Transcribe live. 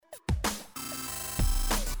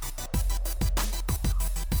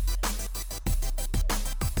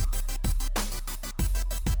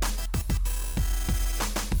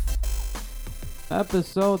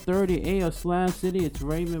Episode 38 of Slam City. It's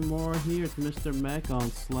Raymond Moore here. It's Mr. Mech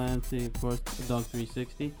on Slam City, of course, Dunk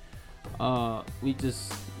 360.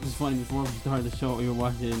 It's funny, before we started the show, we were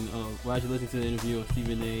actually listening to the interview of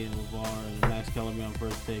Stephen A. and LeVar and Max Kellerman on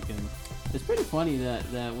First Take, and it's pretty funny that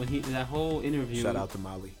when that whole interview. Shout out to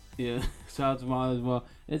Molly. Yeah, shout out to Molly as well.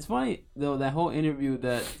 It's funny though, that whole interview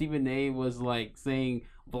that Stephen A. was like saying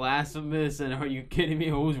blasphemous and are you kidding me?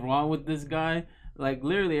 Who's wrong with this guy? Like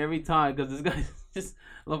literally every time, because this guy just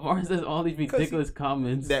LeVar says all these ridiculous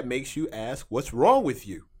comments that makes you ask, "What's wrong with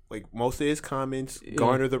you?" Like most of his comments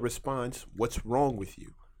garner the response, "What's wrong with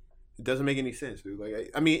you?" It doesn't make any sense, dude.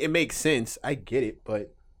 Like, I mean, it makes sense. I get it,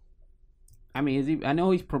 but I mean, I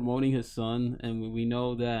know he's promoting his son, and we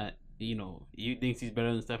know that he thinks he's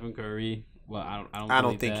better than Stephen Curry. Well, I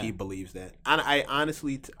don't think he believes that. I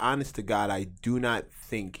honestly, honest to God, I do not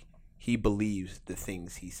think he believes the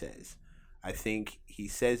things he says. I think he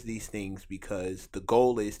says these things because the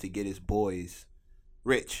goal is to get his boys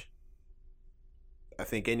rich. I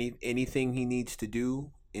think anything he needs to do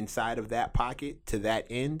inside of that pocket to that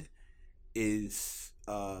end is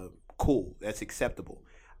cool. That's acceptable.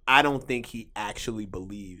 I don't think he actually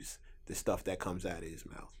believes the stuff that comes out of his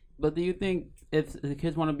mouth. But do you think if the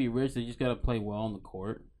kids want to be rich, they just gotta play well on the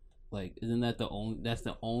court? Like, isn't that the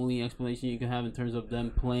only explanation you can have in terms of them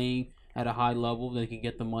playing at a high level? They can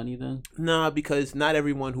get the money then? Nah, because not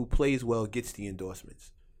everyone who plays well gets the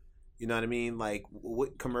endorsements. You know what I mean? Like,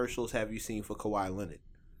 what commercials have you seen for Kawhi Leonard?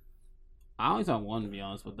 I only saw one, to be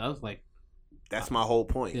honest, but that was like... That's my whole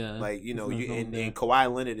point. Yeah, like, and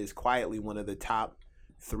Kawhi Leonard is quietly one of the top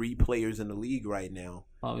 3 players in the league right now.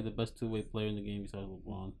 Probably the best two-way player in the game besides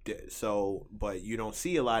LeBron. So, but you don't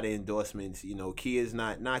see a lot of endorsements. Kia's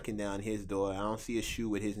not knocking down his door. I don't see a shoe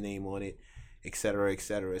with his name on it, et cetera, et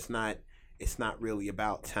cetera. It's not really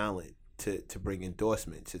about talent to bring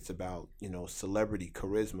endorsements. It's about, celebrity,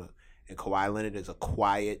 charisma. And Kawhi Leonard is a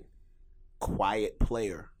quiet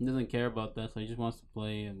player. He doesn't care about that, so he just wants to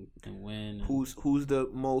play and win. Who's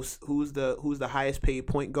the highest paid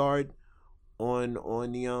point guard on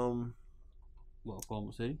the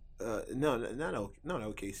Oklahoma City? No, not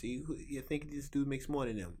OKC. You think this dude makes more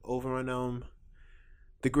than them over on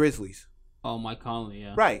the Grizzlies? Oh, Mike Conley,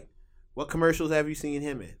 yeah. Right. What commercials have you seen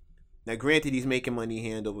him in? Now, granted, he's making money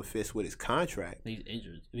hand over fist with his contract. He's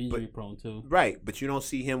injured. He's injury prone too. Right, but you don't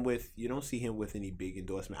see him with any big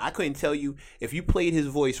endorsement. I couldn't tell you if you played his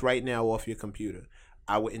voice right now off your computer,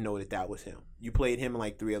 I wouldn't know that was him. You played him and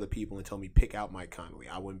like 3 other people and told me pick out Mike Conley.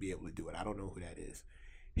 I wouldn't be able to do it. I don't know who that is.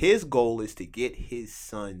 His goal is to get his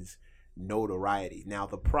son's notoriety. Now,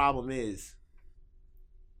 the problem is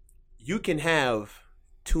you can have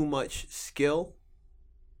too much skill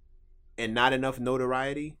and not enough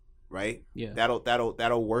notoriety, right? Yeah.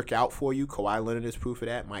 That'll work out for you. Kawhi Leonard is proof of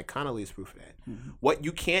that. Mike Conley is proof of that. Mm-hmm. What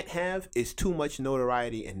you can't have is too much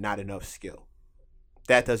notoriety and not enough skill.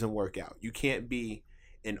 That doesn't work out. You can't be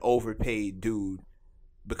an overpaid dude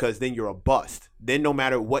because then you're a bust. Then no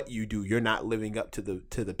matter what you do, you're not living up to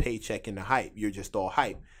the paycheck and the hype. You're just all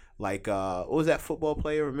hype. Like what was that football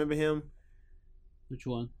player? Remember him? Which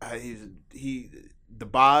one? The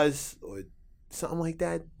Boz or something like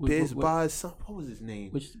that. Biz Boz. What was his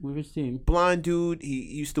name? Which team? Blonde dude. He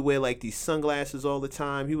used to wear like these sunglasses all the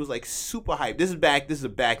time. He was like super hype. This is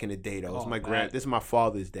back in the day though. This is my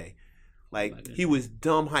father's day. Like he was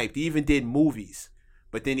dumb hyped. He even did movies.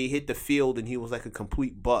 But then he hit the field and he was like a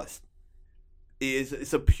complete bust.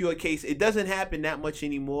 It's a pure case. It doesn't happen that much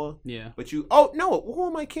anymore. Yeah. But who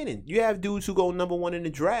am I kidding? You have dudes who go number 1 in the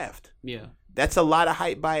draft. Yeah. That's a lot of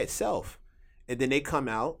hype by itself. And then they come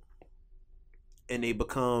out and they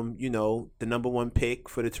become, the number 1 pick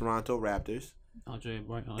for the Toronto Raptors. Andre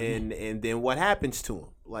Bright. And then what happens to him?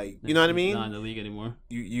 Like, you know what I mean? He's not in the league anymore.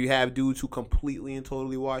 You have dudes who completely and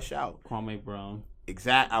totally wash out. Kwame Brown.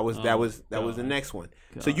 That was the next one.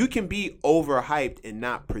 God. So you can be overhyped and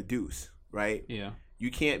not produce, right? Yeah.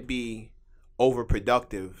 You can't be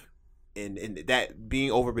overproductive and that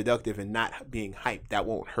being overproductive and not being hyped, that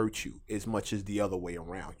won't hurt you as much as the other way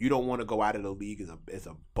around. You don't want to go out of the league as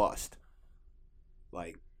a bust.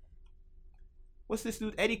 Like, what's this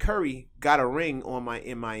dude? Eddie Curry got a ring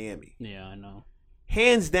in Miami. Yeah, I know.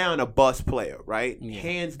 Hands down a bust player, right? Yeah.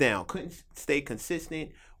 Hands down. Couldn't stay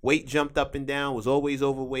consistent. Weight jumped up and down. Was always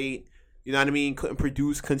overweight. You know what I mean? Couldn't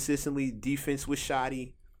produce consistently. Defense was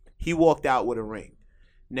shoddy. He walked out with a ring.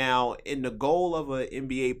 Now, in the goal of an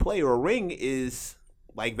NBA player, a ring is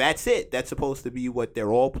like, that's it. That's supposed to be what they're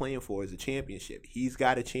all playing for, is a championship. He's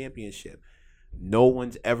got a championship. No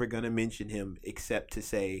one's ever going to mention him except to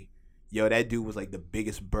say, yo, that dude was like the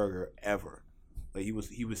biggest burger ever. Like he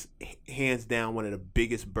was hands down one of the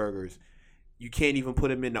biggest burgers you can't even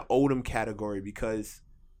put him in the Odom category because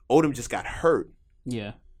Odom just got hurt.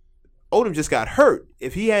 Yeah. Odom just got hurt.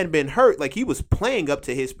 If he hadn't been hurt, like he was playing up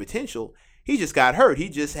to his potential, he just got hurt. He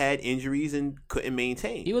just had injuries and couldn't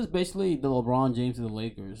maintain. He was basically the LeBron James of the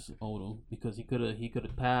Lakers, Odom, because he could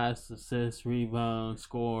have passed, assist, rebound,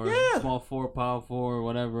 score, small forward, power forward,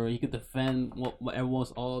 whatever. He could defend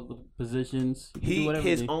almost all the positions.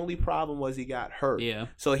 His only problem was he got hurt. Yeah.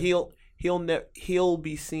 So he'll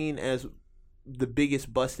be seen as the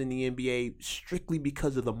biggest bust in the NBA strictly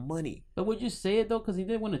because of the money. But would you say it though? Because he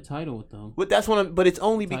did win a title with them. But it's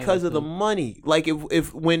only because of the money. Like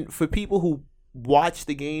for people who watch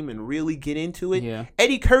the game and really get into it,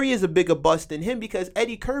 Eddie Curry is a bigger bust than him because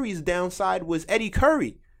Eddie Curry's downside was Eddie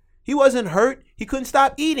Curry. He wasn't hurt. He couldn't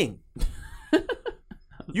stop eating.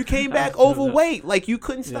 You came back overweight. Like you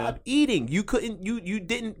couldn't stop eating. You couldn't.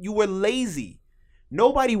 You were lazy.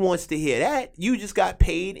 Nobody wants to hear that. You just got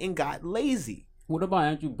paid and got lazy. What about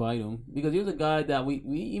Andrew Bynum? Because he was a guy that we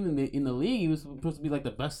even in the league, he was supposed to be like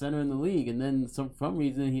the best center in the league. And then for some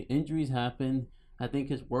reason, injuries happened. I think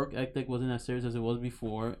his work ethic wasn't as serious as it was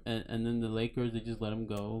before. And then the Lakers, they just let him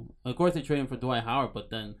go. Of course, they traded him for Dwight Howard. But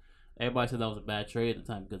then everybody said that was a bad trade at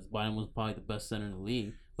the time because Bynum was probably the best center in the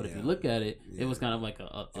league. But if you look at it, it was kind of like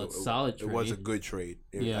a solid trade. It was a good trade.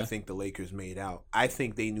 I think the Lakers made out. I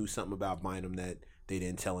think they knew something about Bynum that they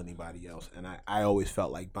didn't tell anybody else. And I always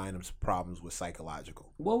felt like Bynum's problems were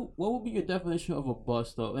psychological. What would be your definition of a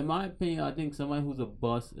bust, though? In my opinion, I think somebody who's a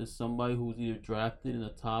bust is somebody who's either drafted in the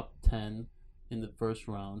top 10 in the first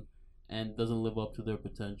round and doesn't live up to their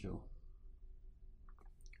potential.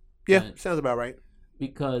 Yeah, sounds about right.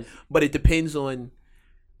 But it depends on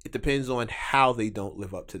how they don't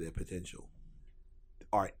live up to their potential.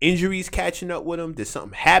 Are injuries catching up with them? Did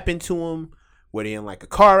something happen to them? Were they in like a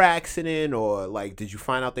car accident, or like did you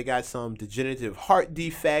find out they got some degenerative heart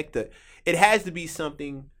defect? It has to be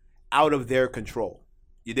something out of their control.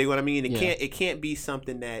 You dig what I mean? It can't be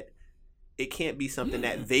something that they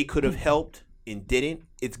could have helped and didn't.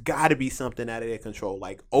 It's got to be something out of their control.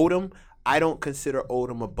 Like Odom, I don't consider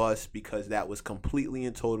Odom a bust because that was completely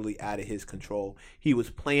and totally out of his control. He was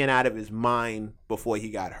playing out of his mind before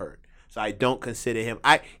he got hurt. So I don't consider him.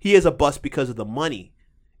 He is a bust because of the money.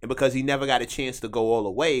 And because he never got a chance to go all the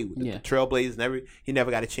way with the Trailblazers, he never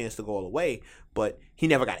got a chance to go all the way, but he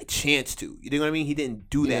never got a chance to. You know what I mean? He didn't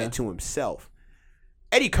do that to himself.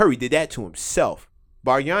 Eddie Curry did that to himself.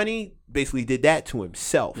 Bargnani basically did that to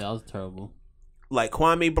himself. Yeah, that was terrible. Like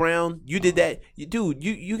Kwame Brown, you did that.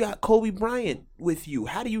 You got Kobe Bryant with you.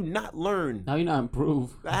 How do you not learn? How do you not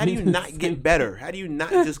improve? How do you not get better? How do you not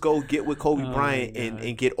just go get with Kobe Bryant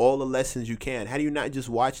and get all the lessons you can? How do you not just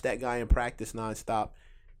watch that guy in practice nonstop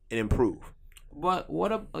and improve? But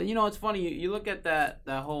it's funny. You look at that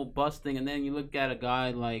whole bust thing, and then you look at a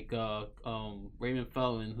guy like Raymond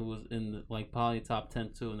Felton, who was in probably top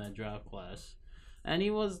 10 too in that draft class, and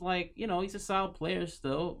he was he's a solid player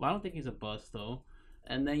still. I don't think he's a bust though.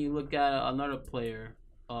 And then you look at another player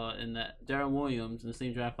in that Darren Williams in the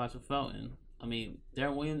same draft class with Felton. I mean,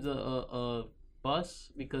 Darren Williams a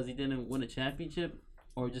bust because he didn't win a championship,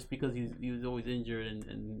 or just because he was always injured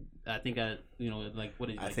and I think I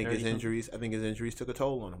think his injuries took a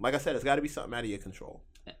toll on him. Like I said, it's got to be something out of your control.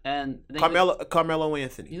 And Carmelo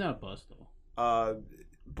Anthony. He's not a bust though.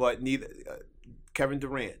 But neither Kevin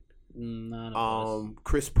Durant. Not a bust.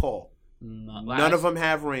 Chris Paul. None of them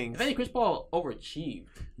have rings. I think Chris Paul overachieved.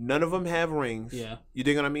 None of them have rings. Yeah. You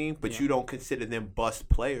dig what I mean? But you don't consider them bust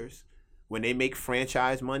players. When they make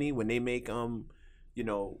franchise money, when they make when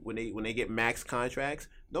they get max contracts,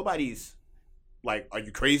 nobody's like, are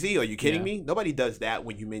you crazy? Are you kidding me? Nobody does that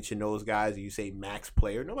when you mention those guys and you say max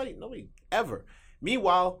player. Nobody ever.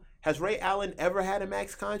 Meanwhile, has Ray Allen ever had a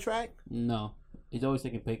max contract? No. He's always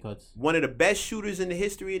taking pay cuts. One of the best shooters in the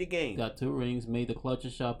history of the game. Got 2 rings, made the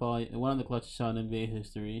clutchest shot one of the clutchest shot in NBA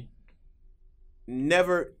history.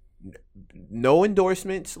 Never, no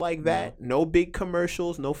endorsements like that. No big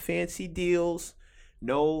commercials, no fancy deals,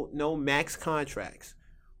 no max contracts.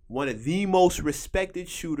 One of the most respected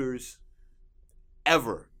shooters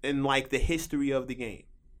ever in the history of the game.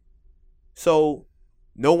 So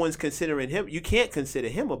no one's considering him. You can't consider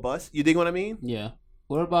him a bust. You dig what I mean? Yeah.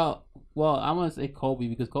 What about, I want to say Kobe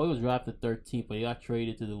because Kobe was drafted 13th, but he got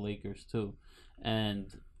traded to the Lakers too.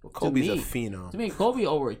 And Kobe's a phenom. To me, Kobe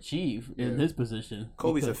overachieved in his position.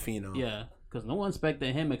 Kobe's a phenom. Yeah, because no one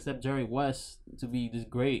expected him except Jerry West to be this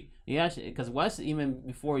great. He actually, because West, even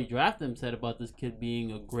before he drafted him, said about this kid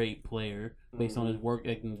being a great player based on his work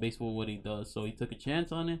and based on what he does. So he took a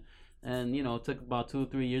chance on it. And, it took about 2 or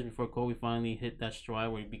 3 years before Kobe finally hit that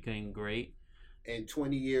stride where he became great. And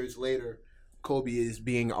 20 years later, Kobe is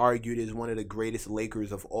being argued as one of the greatest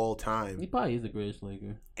Lakers of all time, He probably is the greatest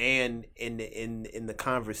Laker. and in the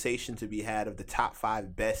conversation to be had of the top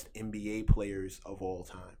 5 best NBA players of all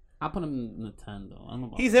time. I put him in the 10 though. I don't know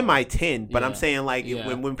about He's in my 10, but I'm Yeah. saying like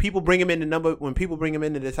Yeah. when people bring him when people bring him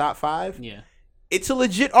into the top 5, Yeah. it's a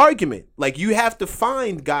legit argument. Like you have to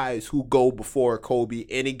find guys who go before Kobe,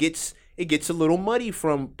 and it gets a little muddy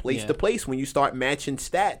from place Yeah. to place when you start matching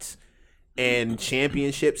stats and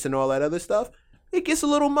championships and all that other stuff. It gets a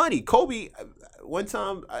little muddy. Kobe, one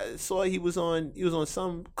time I saw he was on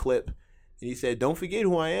some clip, and he said, "Don't forget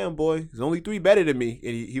who I am, boy. There's only 3 better than me."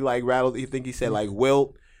 And he like rattled. He think he said like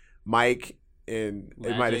Wilt, Mike, and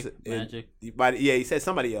it might have Magic. he said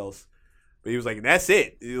somebody else, but he was like, "That's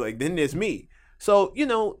it." He was like, "Then there's me." So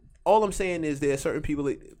all I'm saying is there are certain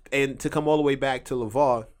people, and to come all the way back to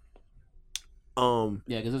LeVar,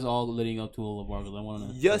 Yeah, because it's all leading up to a LeVar. Because I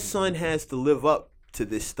want to. your son has to live up to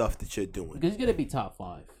this stuff that you're doing. Because he's gonna be top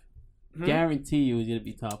 5. Guarantee you, he's gonna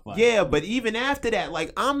be top 5. Yeah, but even after that,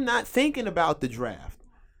 like I'm not thinking about the draft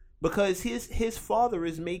because his father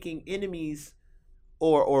is making enemies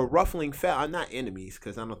or ruffling not enemies,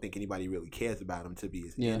 because I don't think anybody really cares about him to be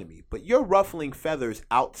his enemy. But you're ruffling feathers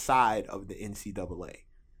outside of the NCAA.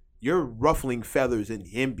 You're ruffling feathers in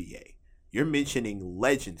the NBA. You're mentioning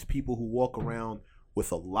legends, people who walk around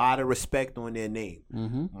with a lot of respect on their name.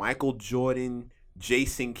 Mm-hmm. Michael Jordan,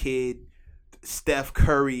 Jason Kidd, Steph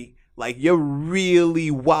Curry. Like you're really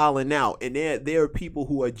wilding out, and there are people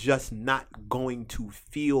who are just not going to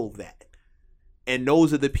feel that. And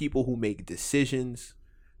those are the people who make decisions.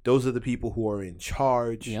 Those are the people who are in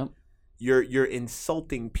charge. Yep. You're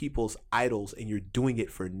insulting people's idols, and you're doing it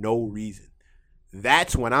for no reason.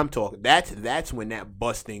 That's when I'm talking. That's when that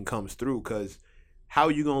busting comes through. Because how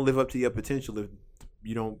are you gonna live up to your potential if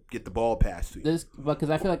you don't get the ball passed to you? Because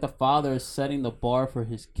I feel like the father is setting the bar for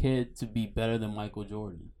his kid to be better than Michael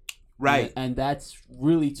Jordan. Right. And that's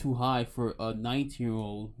really too high for a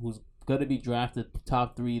 19-year-old who's going to be drafted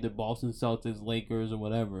top 3, the Boston Celtics, Lakers, or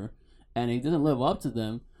whatever, and he doesn't live up to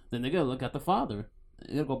them, then they're going to look at the father.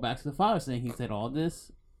 They're going to go back to the father saying he said all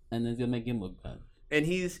this, and then it's going to make him look bad. And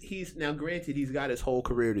he's now granted he's got his whole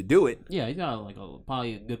career to do it. Yeah, he's got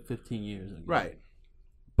probably a good 15 years. Right.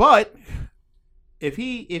 But if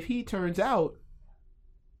he turns out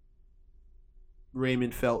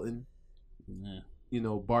Raymond Felton, Yeah.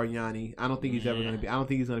 Bargnani. I don't think he's ever gonna be. I don't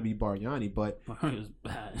think he's gonna be Bargnani, but It was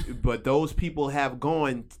bad. but those people have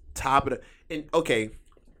gone top of the. And okay,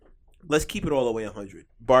 let's keep it all the way 100.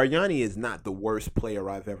 Bargnani is not the worst player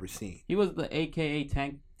I've ever seen. He was the AKA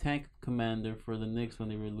tank commander for the Knicks when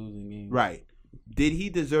they were losing games. Right. Did he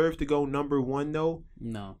deserve to go number 1 though?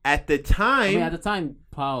 No. At the time. At the time,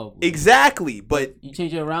 probably. Exactly, but you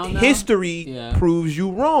change it around now? history proves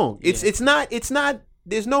you wrong. It's not.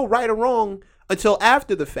 There's no right or wrong until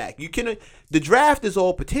after the fact. The draft is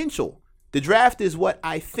all potential. The draft is what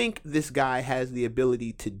I think this guy has the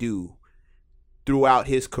ability to do throughout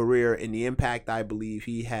his career and the impact I believe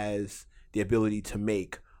he has the ability to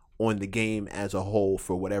make on the game as a whole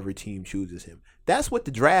for whatever team chooses him. That's what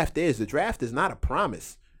the draft is. The draft is not a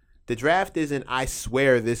promise. The draft isn't, I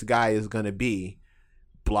swear this guy is going to be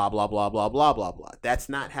blah, blah, blah, blah, blah, blah, blah. That's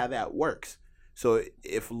not how that works. So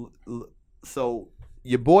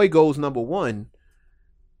your boy goes number 1.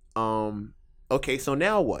 Okay, so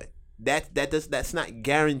now what? That's not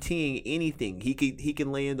guaranteeing anything. He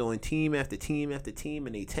can land on team after team after team,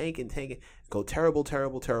 and they tank and go terrible.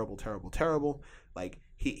 Like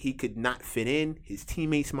he could not fit in. His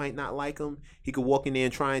teammates might not like him. He could walk in there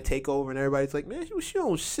and try and take over, and everybody's like, "Man, you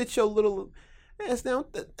don't sit your little ass down.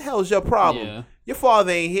 What the hell's your problem? Yeah. Your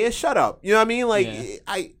father ain't here. Shut up." You know what I mean? Like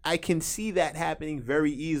Yeah. I can see that happening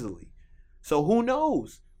very easily. So who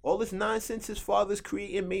knows? All this nonsense his father's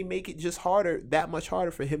creating may make it just that much harder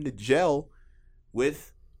for him to gel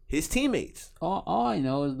with his teammates. All I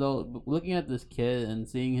know is, though, looking at this kid and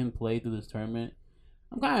seeing him play through this tournament,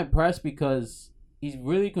 I'm kind of impressed because he's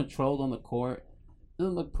really controlled on the court.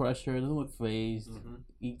 Doesn't look pressured, doesn't look phased. Mm-hmm.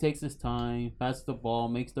 He takes his time, passes the ball,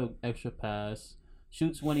 makes the extra pass,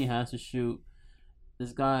 shoots when he has to shoot.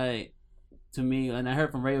 This guy, to me, and I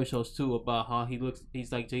heard from radio shows too about how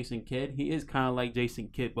he's like Jason Kidd. He is kind of like Jason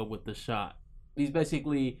Kidd, but with the shot. He's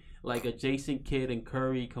basically like a Jason Kidd and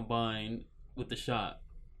Curry combined with the shot.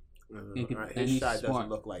 His shot doesn't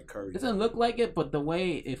look like Curry. Doesn't look like it, but the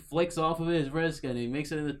way it flicks off of his wrist and he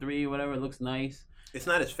makes it into 3 or whatever, it looks nice. It's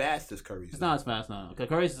not as fast as Curry's. It's not as fast now.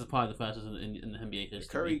 Curry's is probably the fastest in the NBA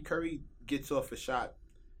history. Curry gets off a shot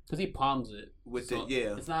Because he palms it. With so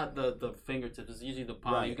yeah. It's not the fingertips. It's usually the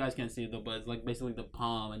palm. Right. You guys can't see it though, but it's like basically the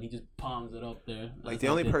palm, and he just palms it up there. Like the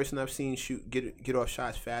only person I've seen get off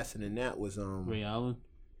shots faster than that was Ray Allen.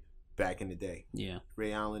 Back in the day. Yeah.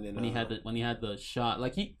 Ray Allen and when he had the shot,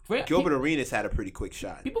 like Gilbert Arenas had a pretty quick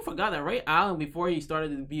shot. People forgot that Ray Allen, before he started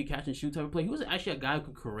to be a catch and shoot type of player, he was actually a guy who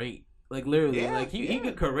could create. Like literally, he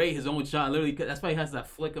could create his own shot. Literally, that's why he has that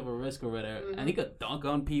flick of a wrist over there, and he could dunk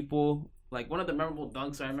on people. Like one of the memorable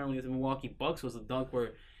dunks I remember when he was in Milwaukee Bucks was a dunk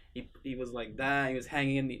where he was like that. He was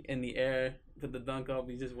hanging in the air, put the dunk up.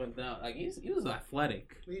 He just went down. Like he was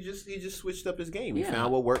athletic. He just switched up his game. He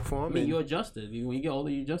found what worked for him. I mean, you adjusted. When you get older,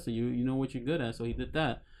 you adjusted. You know what you're good at. So he did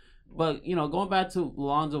that. But going back to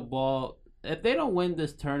Lonzo Ball, if they don't win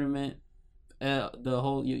this tournament, the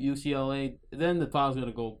whole UCLA, then the Files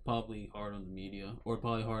gonna go probably hard on the media or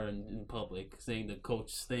probably hard in public, saying the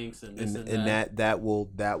coach stinks and this and that. that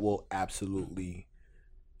will absolutely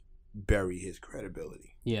bury his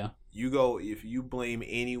credibility. Yeah. If you blame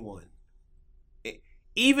anyone,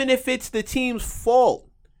 even if it's the team's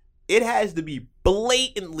fault, it has to be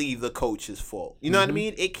blatantly the coach's fault. You know what I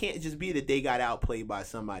mean? It can't just be that they got outplayed by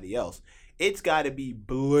somebody else. It's got to be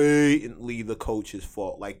blatantly the coach's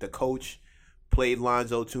fault. Like the coach played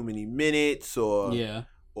Lonzo too many minutes or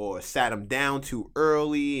sat him down too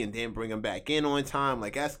early and then bring him back in on time.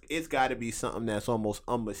 Like it's got to be something that's almost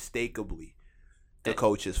unmistakably the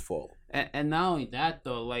coach's fault. And not only that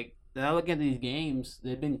though, like I look at these games,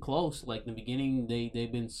 they've been close. Like in the beginning,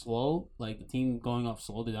 they've been slow. Like the team going off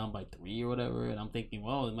slow, they're down by 3 or whatever. And I'm thinking,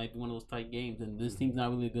 well, it might be one of those tight games. And this team's not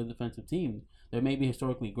really a good defensive team. They may be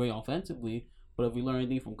historically great offensively, but if we learn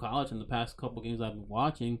anything from college in the past couple games I've been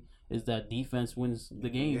watching, is that defense wins the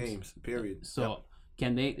games. Period. So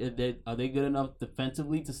are they good enough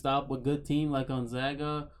defensively to stop a good team like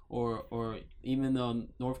Gonzaga or even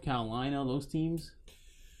North Carolina, those teams?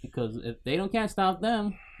 Because if they can't stop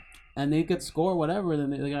them, and they could score whatever, then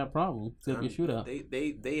they got a problem. It's gonna be a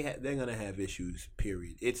shootout. They're gonna have issues.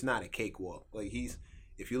 Period. It's not a cakewalk. Like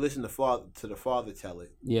if you listen to the father tell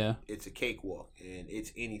it, it's a cakewalk and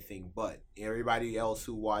it's anything but. Everybody else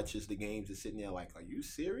who watches the games is sitting there like, are you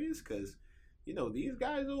serious? Because these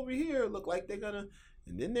guys over here look like they're gonna,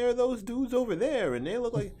 and then there are those dudes over there, and they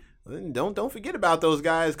look like. Don't forget about those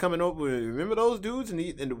guys coming over. Remember those dudes in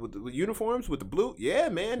the uniforms with the blue? Yeah,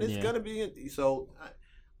 man, it's gonna be so.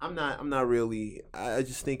 I'm not really. I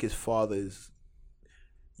just think his father is.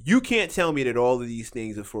 You can't tell me that all of these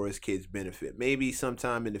things are for his kids' benefit. Maybe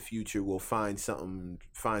sometime in the future we'll find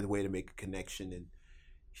a way to make a connection, and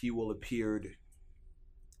he will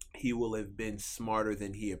have been smarter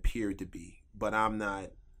than he appeared to be. But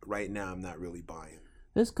right now I'm not really buying.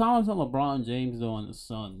 This comments on LeBron James though on the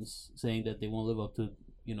Suns saying that they won't live up to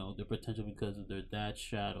their potential because of their dad's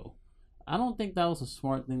shadow. I don't think that was a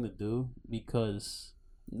smart thing to do because.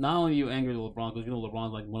 Not only you angry with LeBron, because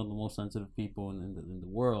LeBron's like one of the most sensitive people in the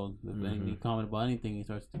world. If you comment about anything, he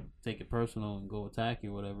starts to take it personal and go attack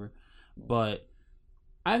you or whatever. But,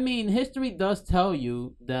 I mean, history does tell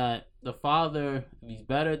you that the father, if he's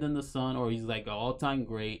better than the son, or he's like an all-time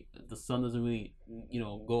great, the son doesn't really,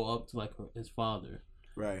 go up to like his father.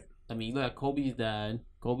 Right. I mean, you look at Kobe's dad.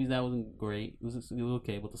 Kobe's dad wasn't great. It was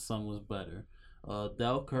okay, but the son was better.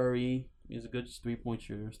 Del Curry is a good three-point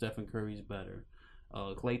shooter. Stephen Curry's better.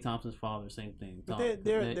 Klay Thompson's father, same thing. But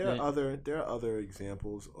there are other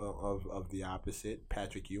examples of the opposite.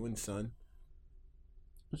 Patrick Ewing's son.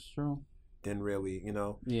 That's true. Didn't really,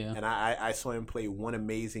 Yeah. And I saw him play one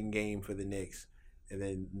amazing game for the Knicks, and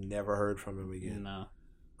then never heard from him again. Nah.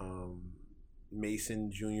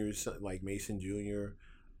 Mason Jr.'s son, like Mason Jr.,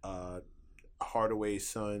 Hardaway's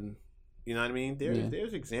son. You know what I mean?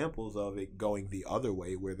 There's examples of it going the other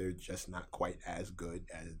way where they're just not quite as good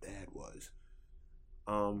as dad was.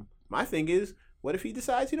 My thing is, what if he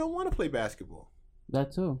decides he don't want to play basketball?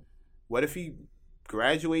 That too. What if he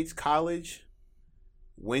graduates college,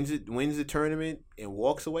 wins the tournament, and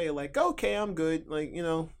walks away like, okay, I'm good. Like,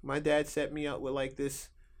 my dad set me up with like this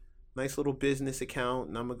nice little business account,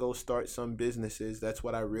 and I'm gonna go start some businesses. That's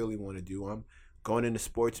what I really want to do. I'm going into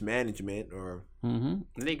sports management, or I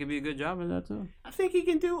think he could be a good job at that too. I think he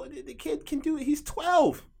can do it. The kid can do it. He's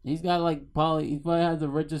 12. He's got he probably has the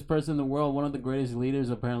richest person in the world, one of the greatest leaders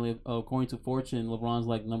apparently, according to Fortune. LeBron's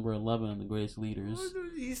like number 11 of the greatest leaders.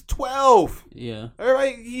 He's 12. Yeah. All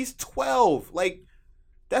right, he's 12. Like,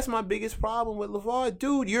 that's my biggest problem with LeVar.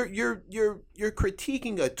 Dude, you're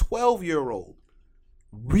critiquing a 12-year-old.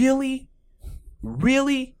 Really?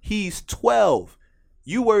 He's 12.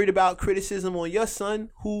 You worried about criticism on your son,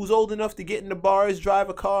 who's old enough to get in the bars, drive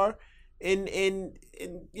a car, and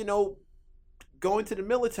go into the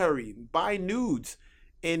military, buy nudes,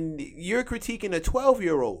 And you're critiquing a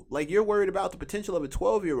 12-year-old. Like, you're worried about the potential of a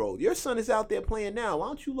 12-year-old. Your son is out there playing now. Why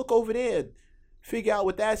don't you look over there and figure out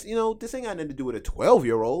what that's, this ain't got nothing to do with a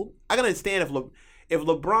 12-year-old. I can understand if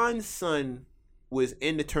LeBron's son was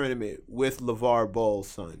in the tournament with LeVar Ball's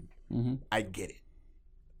son, I get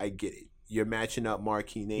it. You're matching up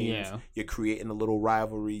marquee names. Yeah. You're creating a little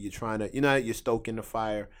rivalry. You're trying to, you're stoking the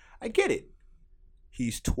fire. I get it.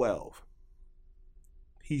 He's 12.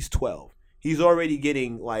 He's already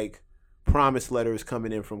getting, like, promise letters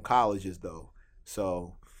coming in from colleges, though.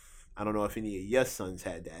 So, I don't know if any of your sons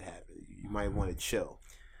had that happen. You might want to chill.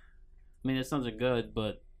 I mean, their sons are good,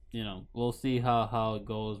 but, we'll see how it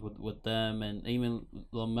goes with them. And even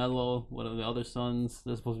LaMelo, one of the other sons,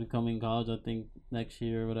 they're supposed to be coming in college, I think, next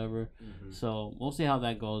year or whatever. Mm-hmm. So, we'll see how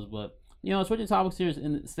that goes. But, switching topics here,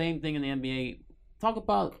 and the same thing in the NBA. Talk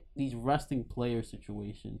about these resting player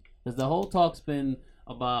situations. Because the whole talk's been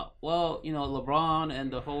about, LeBron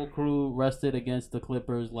and the whole crew rested against the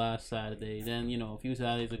Clippers last Saturday. Then, a few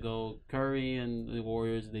Saturdays ago, Curry and the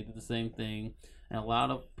Warriors, they did the same thing. And a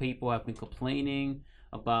lot of people have been complaining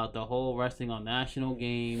about the whole resting on national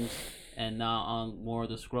games and not on more of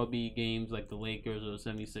the scrubby games like the Lakers or the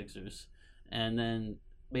 76ers. And then,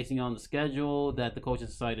 basing on the schedule that the coaches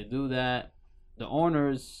decided to do that, the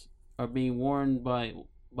owners are being warned by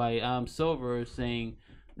Adam Silver saying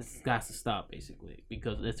this has to stop, basically,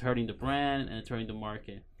 because it's hurting the brand and it's hurting the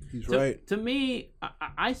market. He's right. To me,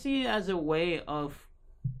 I see it as a way of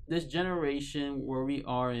this generation where we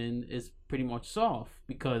are in is pretty much soft,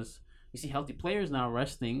 because you see healthy players now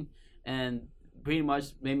resting, and pretty much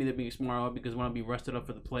maybe they're being smart because they want to be rested up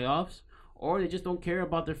for the playoffs, or they just don't care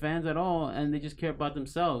about their fans at all and they just care about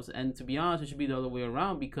themselves. And to be honest, it should be the other way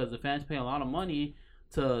around, because the fans pay a lot of money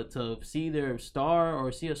to see their star,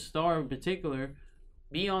 or see a star in particular,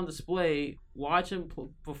 be on display, watch him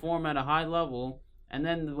perform at a high level, and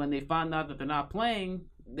then when they find out that they're not playing,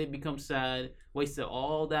 they become sad, wasted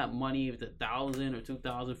all that money, the $1,000 or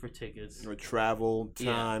 $2,000 for tickets, or travel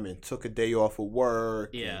time, and took a day off of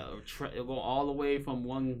work. Yeah, go all the way from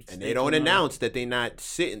one. And they don't announce that they're not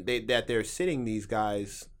sitting. That they're sitting these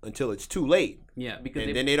guys until it's too late. Yeah,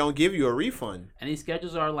 because then they don't give you a refund. And these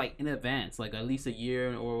schedules are like in advance, like at least a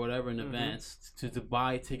year or whatever in advance to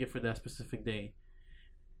buy a ticket for that specific day.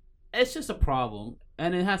 It's just a problem,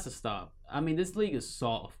 and it has to stop. I mean, this league is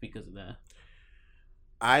soft because of that.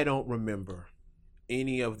 I don't remember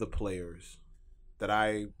any of the players that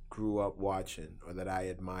I grew up watching or that I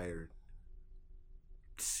admired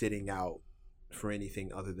sitting out for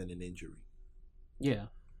anything other than an injury. Yeah.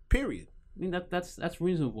 Period. I mean, that's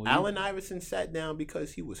reasonable. Allen Iverson sat down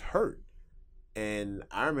because he was hurt. And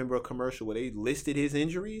I remember a commercial where they listed his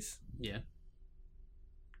injuries. Yeah.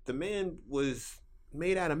 The man was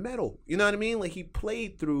made out of metal. You know what I mean? Like, he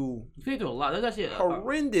played through a lot. There's actually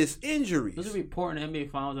horrendous injuries. There's a report in the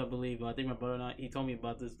NBA Finals, I believe. I think my brother and I, he told me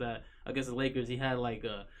about this, that against the Lakers, he had like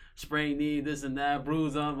a sprained knee, this and that,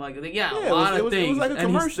 bruise on, a lot of things. It was like a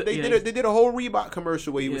commercial. They did a whole Reebok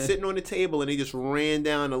commercial where he was sitting on the table and he just ran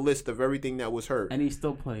down a list of everything that was hurt. And he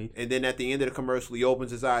still played. And then at the end of the commercial, he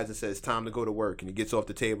opens his eyes and says, "Time to go to work." And he gets off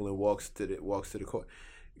the table and walks to the court.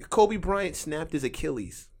 Kobe Bryant snapped his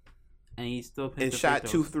Achilles. And he still shot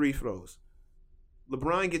 2 free throws.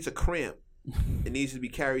 LeBron gets a cramp and needs to be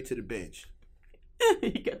carried to the bench. He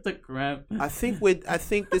gets a cramp. I think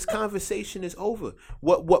this conversation is over.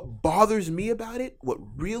 What bothers me about it? What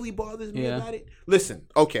really bothers me about it? Listen,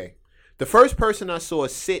 okay. The first person I saw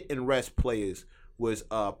sit and rest players was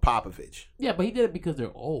Popovich. Yeah, but he did it because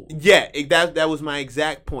they're old. Yeah, that was my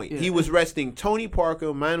exact point. Yeah. He was resting Tony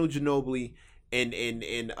Parker, Manu Ginobili, and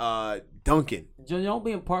Duncan.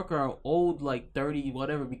 Ginobili and Parker are old, like 30,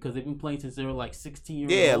 whatever, because they've been playing since they were like 16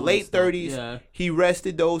 years old. Yeah, late 30s. Yeah. He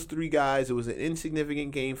rested those 3 guys. It was an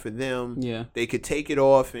insignificant game for them. Yeah. They could take it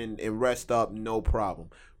off and rest up, no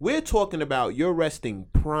problem. We're talking about you're resting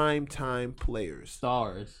primetime players.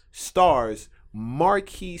 Stars,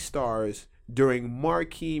 marquee stars during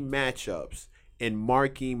marquee matchups in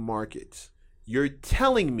marquee markets. You're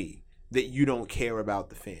telling me that you don't care about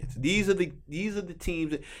the fans. These are the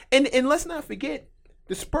teams and let's not forget,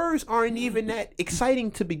 the Spurs aren't even that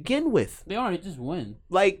exciting to begin with. They aren't, they just win.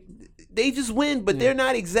 Like, they just win, but they're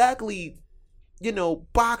not exactly,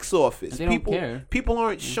 box office. They don't care. People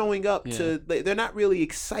aren't showing up to, they're not really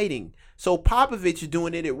exciting. So Popovich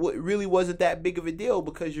doing it really wasn't that big of a deal,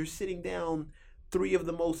 because you're sitting down 3 of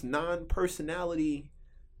the most non-personality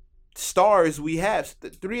stars we have.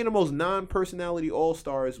 Three of the most non-personality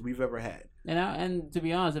all-stars we've ever had. And to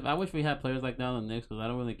be honest, if I wish we had players like that on the Knicks, because I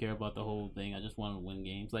don't really care about the whole thing. I just want to win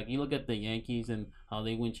games. Like you look at the Yankees and how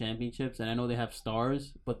they win championships, and I know they have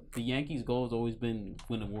stars, but the Yankees' goal has always been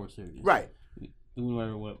win a World Series. Right.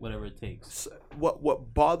 Doing whatever it takes. So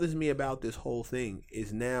what bothers me about this whole thing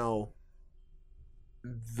is now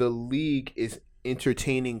the league is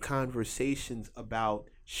entertaining conversations about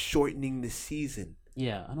shortening the season.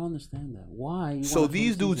 Yeah, I don't understand that. Why? So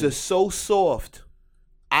these dudes are so soft.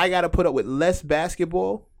 I got to put up with less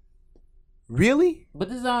basketball? Really? But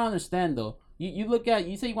this is how I understand, though. You look at,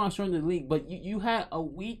 you say you want to shorten the league, but you had a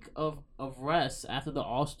week of rest after the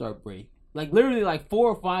All-Star break. Like, literally, like 4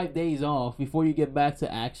 or 5 days off before you get back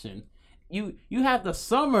to action. You have the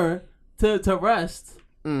summer to rest.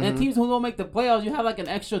 Mm-hmm. And teams who don't make the playoffs, you have like an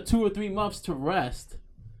extra 2 or 3 months to rest.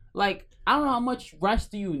 Like, I don't know how much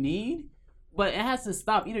rest do you need, but it has to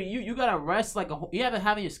stop. Either you gotta rest like you have to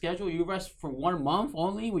have in your schedule. You rest for 1 month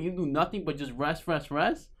only, where you do nothing but just rest,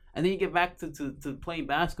 and then you get back to playing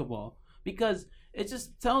basketball. Because it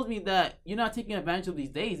just tells me that you're not taking advantage of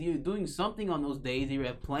these days. You're doing something on those days that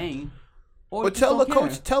you're playing. Or tell the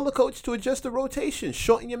coach to adjust the rotation,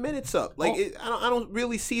 shorten your minutes up. Like I don't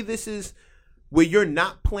really see this as where you're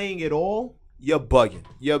not playing at all. You're bugging.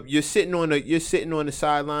 You're sitting on the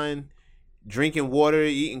sideline, drinking water,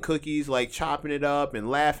 eating cookies, like chopping it up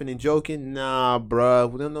and laughing and joking. Nah,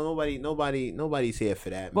 bruh. Nobody's here for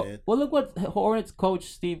that, man. Well, look what Hornets coach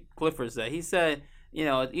Steve Clifford said. He said,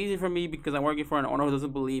 it's easy for me because I'm working for an owner who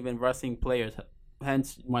doesn't believe in resting players,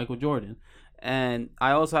 hence Michael Jordan. And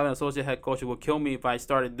I also have an associate head coach who will kill me if I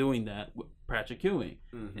started doing that with Patrick Ewing.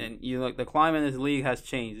 Mm-hmm. And the climate in this league has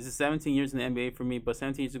changed. This is 17 years in the NBA for me, but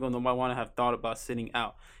 17 years ago, nobody would have thought about sitting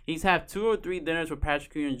out. He's had 2 or 3 dinners with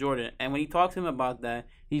Patrick Ewing and Jordan, and when he talks to him about that,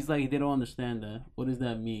 he's like, they don't understand that. What does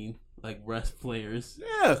that mean? Like rest players?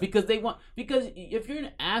 Yeah. Because if you're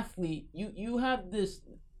an athlete, you have this.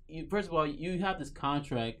 First of all, you have this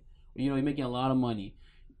contract. You're making a lot of money.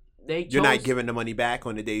 You're not giving the money back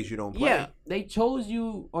on the days you don't play. Yeah, they chose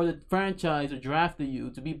you, or the franchise, or drafted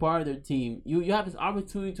you to be part of their team. You have this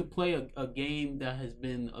opportunity to play a game that has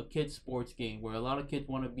been a kid's sports game where a lot of kids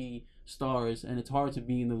want to be stars, and it's hard to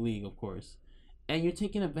be in the league, of course. And you're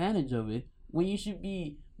taking advantage of it when you should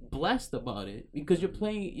be blessed about it because you're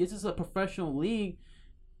playing. This is a professional league,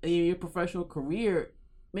 and your professional career,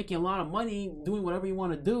 making a lot of money, doing whatever you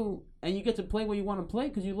want to do, and you get to play where you want to play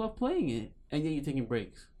because you love playing it, and then you're taking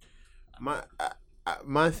breaks.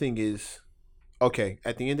 My thing is, okay,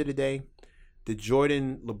 at the end of the day, the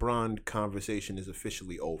Jordan-LeBron conversation is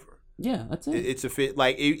officially over. Yeah, that's it. It's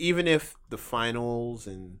even if the finals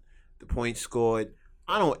and the points scored,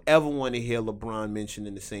 I don't ever want to hear LeBron mentioned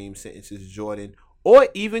in the same sentence as Jordan or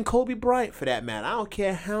even Kobe Bryant for that matter. I don't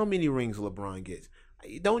care how many rings LeBron gets.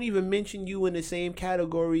 Don't even mention you in the same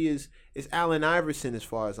category as Allen Iverson as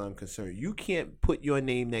far as I'm concerned. You can't put your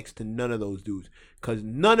name next to none of those dudes because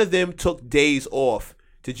none of them took days off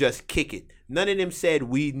to just kick it. None of them said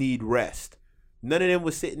we need rest. None of them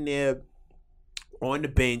was sitting there on the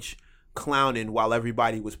bench clowning while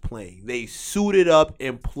everybody was playing. They suited up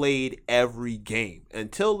and played every game.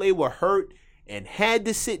 Until they were hurt and had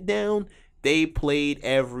to sit down, they played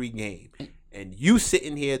every game. And you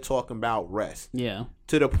sitting here talking about rest. Yeah.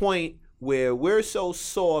 To the point where we're so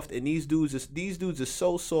soft and these dudes are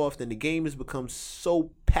so soft and the game has become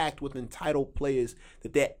so packed with entitled players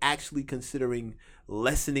that they're actually considering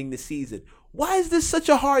lessening the season. Why is this such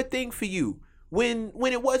a hard thing for you? When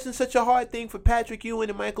it wasn't such a hard thing for Patrick Ewing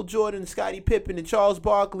and Michael Jordan and Scottie Pippen and Charles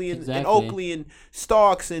Barkley and Oakley and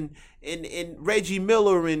Starks and Reggie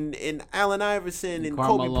Miller and Allen Iverson and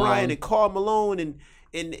Kobe Bryant and Karl Malone and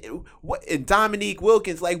Dominique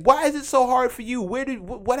Wilkins. Like, why is it so hard for you?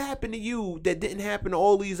 What happened to you that didn't happen to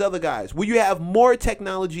all these other guys? Well, you have more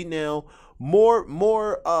technology now, more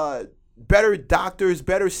better doctors,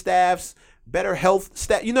 better staffs, better health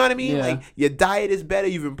staff. You know what I mean? Yeah. Like, your diet is better.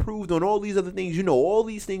 You've improved on all these other things. You know all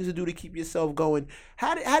these things to do to keep yourself going.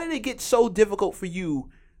 How did it get so difficult for you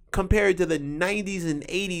compared to the 90s and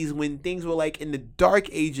 80s when things were like in the dark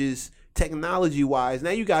ages technology-wise? Now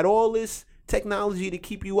you got all this technology to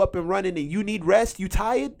keep you up and running and you need rest? You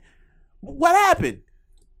tired? What happened?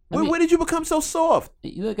 Where did you become so soft?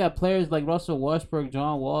 You look at players like Russell Westbrook,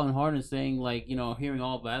 John Wall, and Harden saying, like, hearing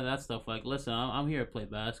all that stuff, like, listen, I'm here to play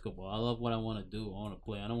basketball. I love what I want to do. I want to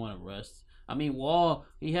play. I don't want to rest. I mean, Wall,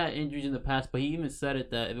 he had injuries in the past, but he even said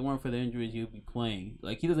it that if it weren't for the injuries, he would be playing.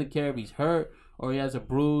 Like, he doesn't care if he's hurt or he has a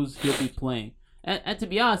bruise, he'll be playing. And to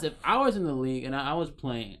be honest, if I was in the league and I was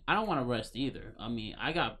playing, I don't want to rest either. I mean,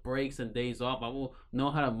 I got breaks and days off. I will know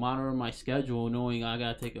how to monitor my schedule, knowing I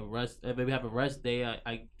gotta take a rest. If I have a rest day,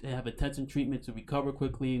 I have intensive treatment to recover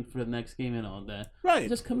quickly for the next game and all that. Right. It's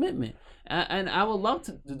just commitment, and I would love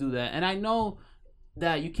to do that. And I know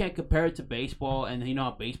that you can't compare it to baseball, and you know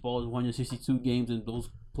how baseball is 162 games, and those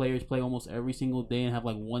players play almost every single day and have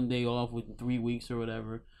like one day off within 3 weeks or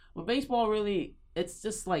whatever. But baseball really, it's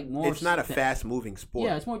just like more. It's not a fast-moving sport.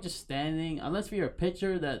 Yeah, it's more just standing. Unless you're a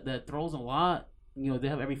pitcher that throws a lot, you know, they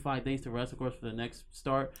have every 5 days to rest, of course, for the next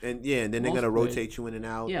start. And then they're gonna rotate you in and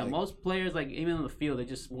out. Yeah, most players, like even on the field, they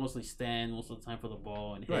just mostly stand most of the time for the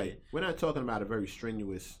ball and hit it. We're not talking about a very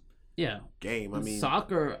strenuous game. I mean,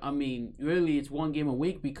 soccer. I mean, really, it's one game a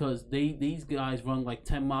week because these guys run like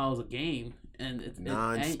 10 miles a game. And it's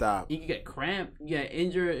nonstop. You can get cramped, you get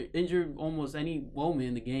injured almost any moment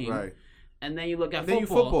in the game. Right. And then you look at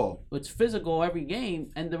football. It's physical every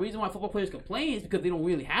game, and the reason why football players complain is because they don't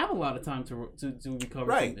really have a lot of time to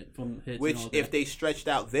recover from hits. Which, and all that. if they stretched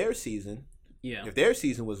out their season, if their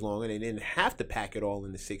season was longer, they didn't have to pack it all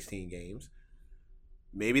into 16 games.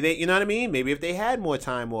 Maybe they, you know what I mean? Maybe if they had more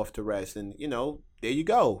time off to rest, and there you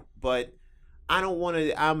go. But I don't want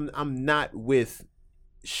to. I'm not with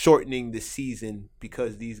shortening the season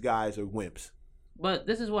because these guys are wimps. But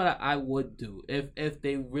this is what I would do if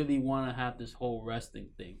they really want to have this whole resting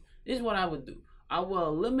thing. This is what I would do. I will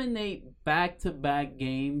eliminate back-to-back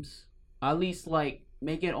games. At least like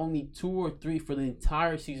make it only 2 or 3 for the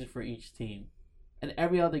entire season for each team, and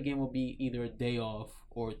every other game will be either a day off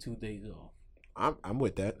or 2 days off. I'm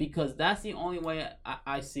with that because that's the only way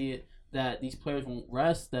I see it, that these players won't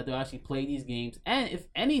rest, that they'll actually play these games, and if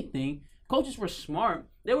anything, coaches were smart.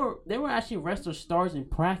 They were actually rest their stars in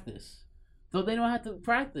practice, so they don't have to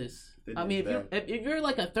practice. I mean, if you're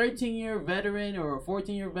like a 13-year veteran or a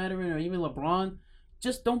 14-year veteran or even LeBron,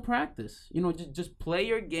 just don't practice. Just play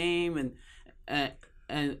your game and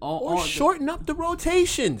shorten up the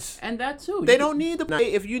rotations. And that too. They don't need the.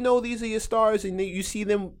 If you know these are your stars and you see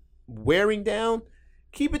them wearing down,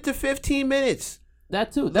 keep it to 15 minutes.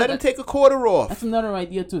 That too. Let them take a quarter off. That's another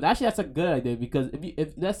idea too. Actually, that's a good idea because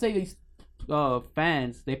if let's say these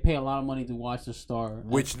fans, they pay a lot of money to watch the star,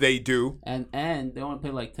 which they do, and they want to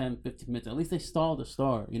pay like 10-15 minutes. At least they stall the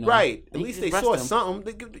star, Right. At least they saw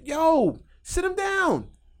something. Sit them down.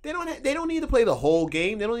 They don't need to play the whole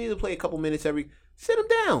game. They don't need to play a couple minutes every. Sit them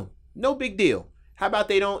down. No big deal. How about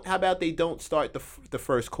they don't start the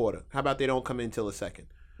first quarter? How about they don't come in until the second?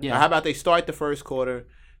 Yeah. Or how about they start the first quarter,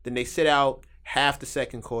 then they sit out half the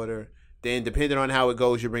second quarter. Then, depending on how it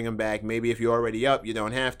goes, you bring them back. Maybe if you're already up, you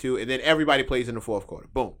don't have to. And then everybody plays in the fourth quarter.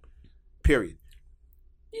 Boom. Period.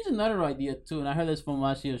 Here's another idea, too. And I heard this from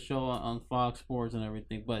actually a show on Fox Sports and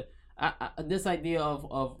everything. But this idea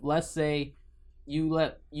of let's say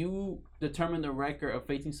you determine the record of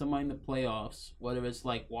facing somebody in the playoffs, whether it's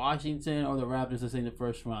like Washington or the Raptors, let's say in the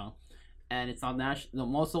first round. And it's on national.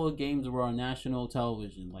 Most of the games were on national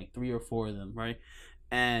television, like 3 or 4 of them, right?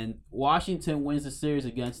 And Washington wins the series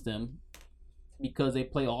against them because they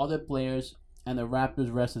play all their players and the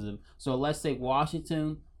Raptors rested them. So let's say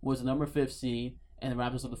Washington was the number 5 seed and the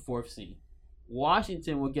Raptors were the 4th seed.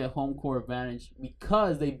 Washington would get home court advantage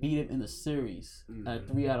because they beat him in the series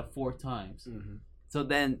 3 out of 4 times. Mm-hmm. So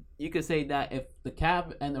then you could say that if the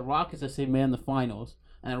Cavs and the Rockets, let's say, made in the finals,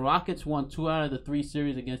 and the Rockets won 2 out of the 3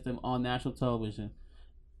 series against them on national television,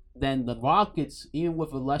 then the Rockets, even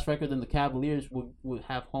with a less record than the Cavaliers, would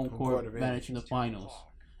have home court advantage in the finals.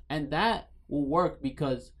 And that will work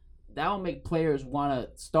because that will make players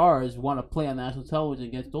stars want to play on national television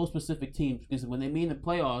against those specific teams, because when they meet in the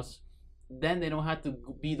playoffs, then they don't have to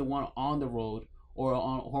be the one on the road or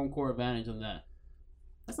on home court advantage on that.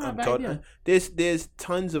 That's not a bad idea. There's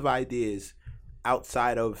tons of ideas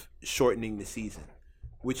outside of shortening the season,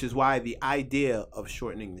 which is why the idea of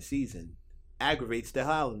shortening the season aggravates the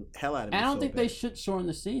hell out of me. I don't think they should shorten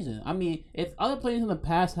the season. I mean, if other players in the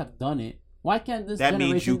past have done it, why can't this generation do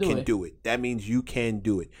it? That means you can do it. That means you can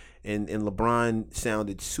do it. And LeBron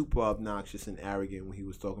sounded super obnoxious and arrogant when he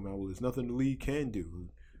was talking about, well, there's nothing the league can do.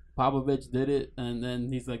 Popovich did it, and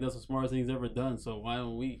then he's like, that's the smartest thing he's ever done, so why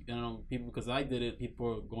don't we, people, because I did it, people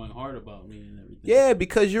are going hard about me and everything. Yeah,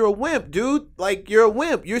 because you're a wimp, dude. Like, you're a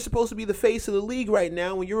wimp. You're supposed to be the face of the league right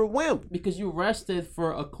now, and you're a wimp. Because you rested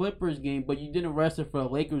for a Clippers game, but you didn't rest it for a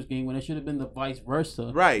Lakers game when it should have been the vice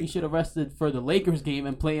versa. Right. You should have rested for the Lakers game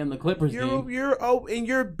and play in the Clippers game.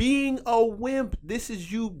 You're being a wimp. This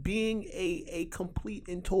is you being a complete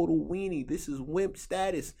and total weenie. This is wimp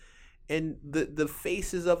status. And the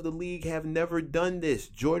faces of the league have never done this.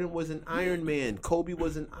 Jordan was an Iron Man. Kobe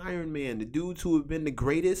was an Iron Man. The dudes who have been the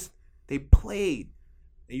greatest They played.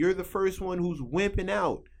 And you're the first one who's wimping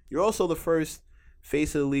out. You're also the first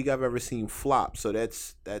face of the league I've ever seen flop. So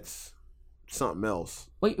that's something else.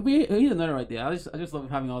 Wait, here's another idea. I just love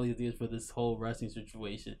having all these ideas for this whole wrestling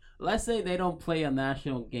situation. Let's say they don't play a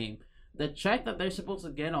national game. The check that they're supposed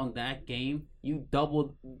to get on that game, you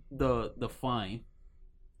double the fine,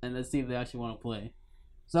 and let's see if they actually want to play.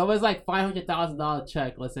 So if it's like $500,000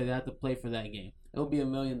 check, let's say they have to play for that game, it'll be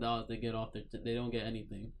 $1 million they get off their. They don't get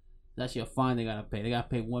anything. It's actually a fine they gotta pay. They gotta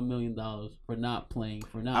pay $1 million for not playing,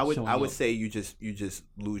 for not. I would say you just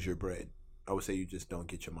lose your bread. I would say you just don't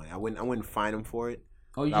get your money. I wouldn't fine them for it.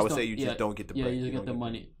 Oh, I would say you just don't get the bread. Yeah, you just get the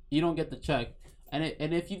money. You don't get the check, and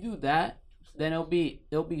if you do that, then it'll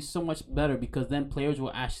be so much better because then players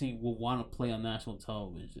will want to play on national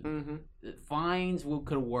television. Mm-hmm. Fines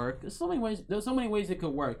could work. There's so many ways it could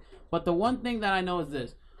work. But the one thing that I know is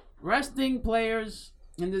this: wrestling players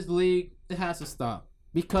in this league, it has to stop.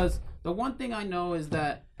 Because the one thing I know is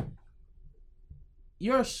that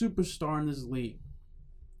you're a superstar in this league.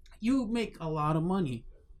 You make a lot of money.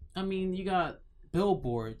 I mean, you got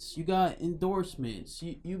billboards, you got endorsements,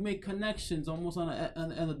 you make connections almost on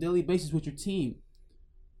a daily basis with your team.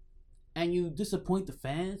 And you disappoint the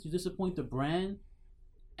fans, you disappoint the brand,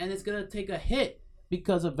 and it's going to take a hit.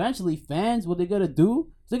 Because eventually fans, what they're going to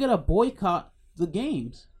do is they're going to boycott the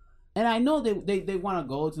games. And I know they want to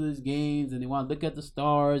go to these games and they want to look at the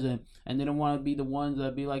stars and they don't want to be the ones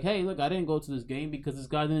that be like, hey, look, I didn't go to this game because this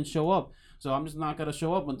guy didn't show up. So I'm just not going to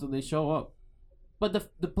show up until they show up. But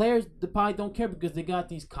the players, they probably don't care because they got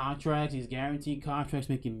these contracts, these guaranteed contracts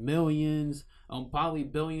making millions, probably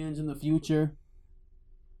billions in the future.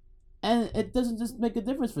 And it doesn't just make a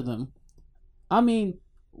difference for them. I mean,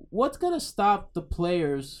 what's going to stop the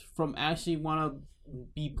players from actually want to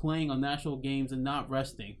be playing on national games and not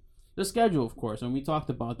resting? The schedule, of course, and we talked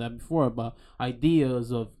about that before, about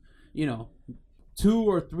ideas of, 2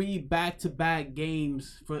 or 3 back-to-back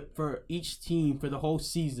games for each team for the whole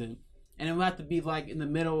season. And it will have to be like in the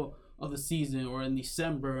middle of the season or in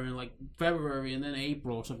December and like February and then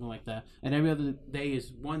April or something like that. And every other day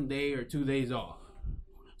is 1 day or 2 days off.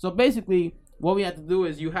 So basically, what we have to do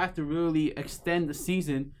is you have to really extend the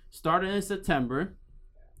season starting in September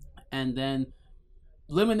and then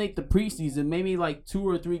eliminate the preseason, maybe like 2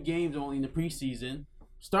 or 3 games only in the preseason.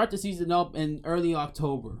 Start the season up in early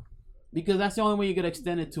October because that's the only way you could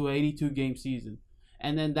extend it to an 82-game season.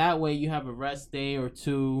 And then that way you have a rest day or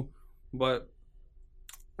 2. But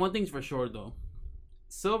one thing's for sure, though.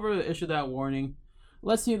 Silver issued that warning.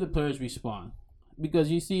 Let's see if the players respond.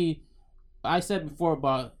 Because you see, I said before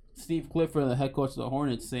about Steve Clifford, the head coach of the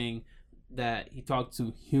Hornets, saying that he talked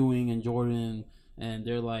to Ewing and Jordan and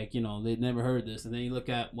they're like, they'd never heard this. And then you look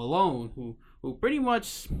at Malone, who pretty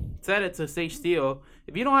much said it to Sage Steele.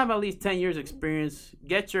 If you don't have at least 10 years experience,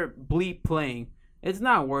 get your bleep playing. It's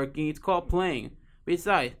not working. It's called playing.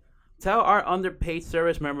 Besides, tell our underpaid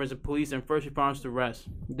service members and police and first responders to rest.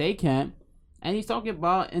 They can't. And he's talking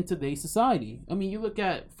about in today's society. I mean, you look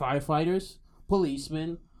at firefighters,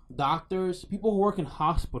 policemen, doctors, people who work in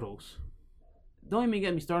hospitals. Don't even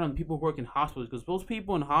get me started on people who work in hospitals, because those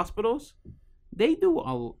people in hospitals, they do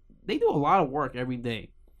a lot of work every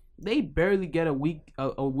day. They barely get a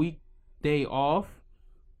weekday off,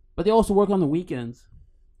 but they also work on the weekends.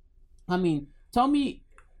 I mean, tell me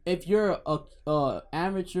if you're a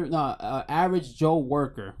average Joe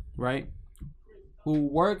worker, right, who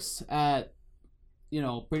works at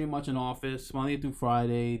pretty much an office Monday through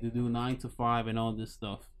Friday to do 9 to 5 and all this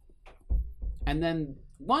stuff, and then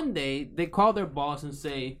one day they call their boss and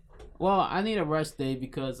say, well, I need a rest day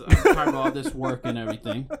because I'm tired of all this work and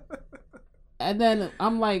everything. And then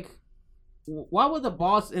I'm like, why would the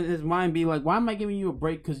boss in his mind be like, why am I giving you a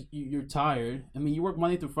break because you're tired? I mean, you work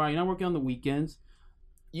Monday through Friday. You're not working on the weekends.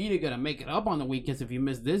 You either got to make it up on the weekends if you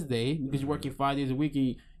miss this day because you're working 5 days a week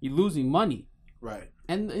and you're losing money. Right.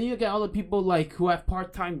 And you get other people like who have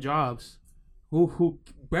part-time jobs who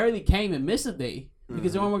barely can't even miss a day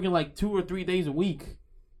because they're only working like 2 or 3 days a week.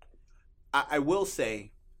 I will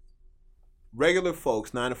say, regular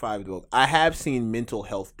folks, 9 to 5 folks, I have seen mental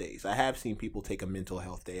health days. I have seen people take a mental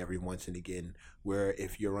health day every once and again, where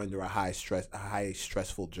if you're under a high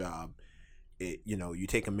stressful job, you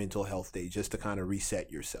take a mental health day just to kind of reset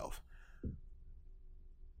yourself.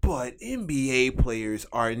 But NBA players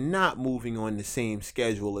are not moving on the same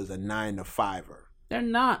schedule as a 9 to 5er. They're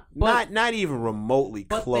not. Not even remotely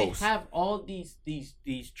but close. But they have all these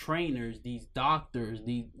trainers, these doctors,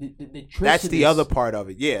 the That's the other part of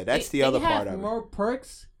it. Yeah, that's the other part of it. They have more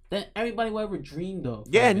perks than everybody will ever dreamed of.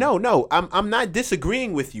 Yeah, no. I'm not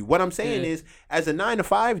disagreeing with you. What I'm saying is, as a 9 to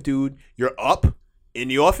 5 dude, you're up, in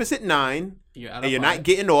the office at 9, You're out and of you're 5. not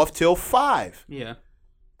getting off till 5. Yeah.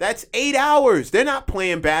 That's 8 hours. They're not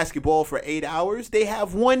playing basketball for 8 hours. They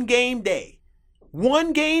have one game day.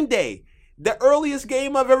 One game day. The earliest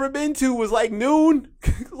game I've ever been to was like noon.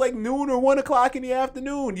 Like noon or 1 o'clock in the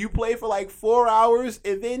afternoon. You play for like 4 hours,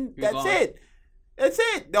 and then You're that's gone. it. That's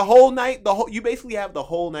it. The whole night, you basically have the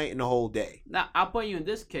whole night and the whole day. Now, I'll put you in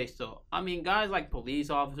this case, though. I mean, guys like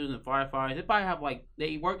police officers and firefighters, they probably have, like,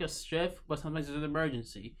 they work a shift, but sometimes it's an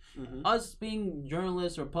emergency. Us being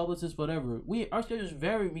journalists or publicists, whatever, our schedules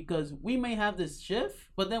vary because we may have this shift,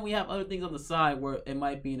 but then we have other things on the side where it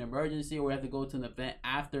might be an emergency or we have to go to an event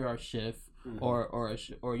after our shift or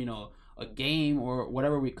you know, a game or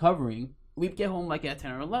whatever we're covering. We get home, like, at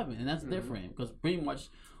 10 or 11, and that's different because pretty much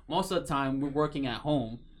most of the time we're working at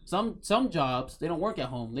home. Some jobs, they don't work at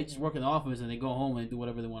home. They just work in the office and they go home and do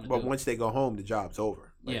whatever they want to do. But once they go home, the job's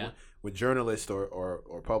over. Like yeah. With journalists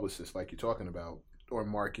or publicists like you're talking about, or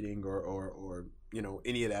marketing or you know,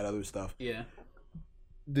 any of that other stuff. Yeah.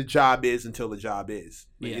 The job is until the job is.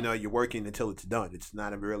 Yeah. You know, you're working until it's done. It's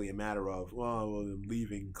not really a matter of, well, I'm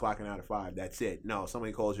leaving, clocking out at 5. That's it. No,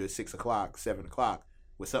 somebody calls you at 6 o'clock, 7 o'clock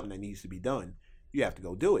with something that needs to be done. You have to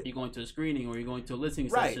go do it. You're going to a screening or you're going to a listening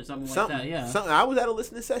Right. session, something like that. Yeah. I was at a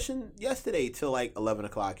listening session yesterday till like 11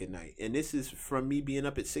 o'clock at night. And this is from me being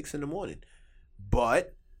up at 6 in the morning.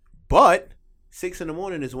 But 6 in the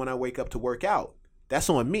morning is when I wake up to work out. That's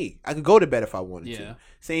on me. I could go to bed if I wanted to.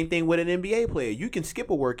 Same thing with an NBA player. You can skip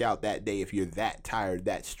a workout that day if you're that tired,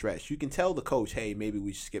 that stressed. You can tell the coach, hey, maybe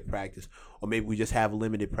we should skip practice, or maybe we just have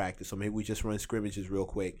limited practice, or maybe we just run scrimmages real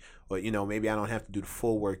quick, or, you know, maybe I don't have to do the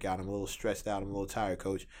full workout. I'm a little stressed out. I'm a little tired,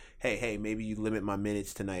 coach. Hey, maybe you limit my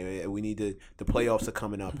minutes tonight. We need the playoffs are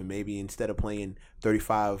coming up, and maybe instead of playing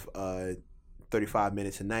 35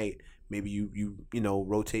 minutes a night, maybe you know,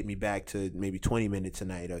 rotate me back to maybe 20 minutes a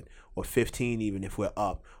night or 15 even if we're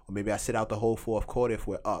up. Or maybe I sit out the whole fourth quarter if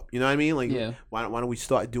we're up. You know what I mean? Like, why don't we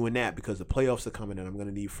start doing that? Because the playoffs are coming and I'm going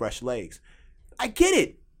to need fresh legs. I get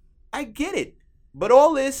it. But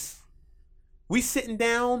all this, we sitting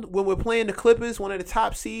down when we're playing the Clippers, one of the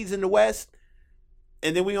top seeds in the West,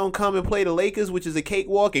 and then we gonna come and play the Lakers, which is a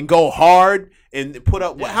cakewalk, and go hard and put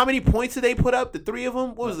up. How many points did they put up? The three of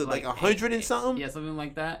them? What was it, like 100 and something? Yeah, something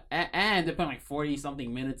like that. And they're playing like 40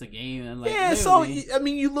 something minutes a game, and like so I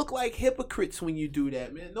mean, you look like hypocrites when you do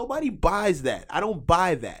that, man. Nobody buys that. I don't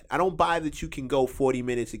buy that. I don't buy that you can go 40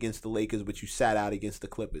 minutes against the Lakers, but you sat out against the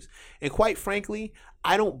Clippers. And quite frankly,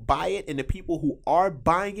 I don't buy it. And the people who are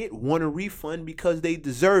buying it want a refund because they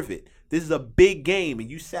deserve it. This is a big game, and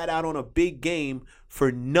you sat out on a big game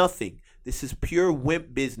for nothing. This is pure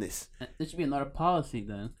wimp business. There should be another policy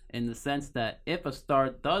then, in the sense that if a star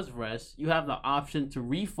does rest, you have the option to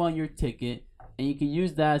refund your ticket, and you can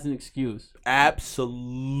use that as an excuse.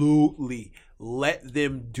 Absolutely. Let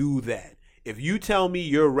them do that. If you tell me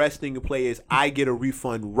you're resting players, I get a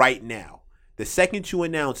refund right now. The second you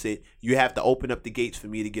announce it, you have to open up the gates for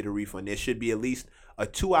me to get a refund. There should be at least a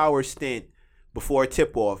 2-hour stint before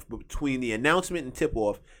tip-off, between the announcement and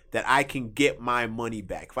tip-off, that I can get my money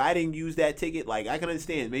back. If I didn't use that ticket, like, I can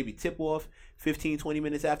understand maybe tip-off, 15, 20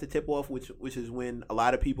 minutes after tip-off, which is when a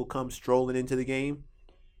lot of people come strolling into the game.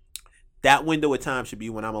 That window of time should be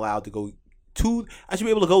when I'm allowed to go to, I should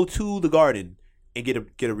be able to go to the Garden and get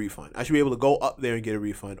a refund. I should be able to go up there and get a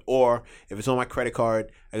refund. Or if it's on my credit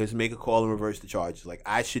card, I just make a call and reverse the charges. Like,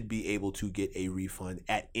 I should be able to get a refund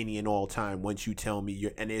at any and all time once you tell me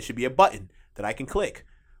and there should be a button that I can click.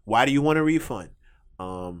 Why do you want a refund?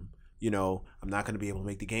 You know, I'm not going to be able to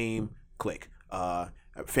make the game. Click.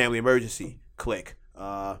 Family emergency. Click.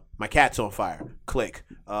 My cat's on fire. Click.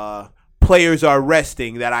 Players are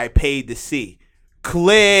resting that I paid to see. Click.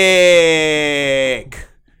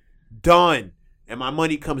 Done. And my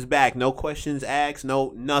money comes back. No questions asked.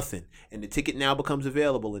 No, nothing. And the ticket now becomes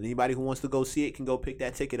available. And anybody who wants to go see it can go pick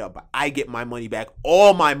that ticket up. But I get my money back.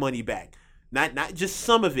 All my money back. Not just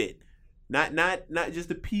some of it. Not just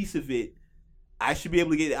a piece of it. I should be able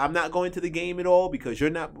to get it. I'm not going to the game at all because you're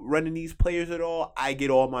not running these players at all. I get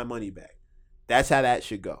all my money back. That's how that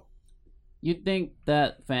should go. You think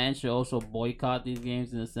that fans should also boycott these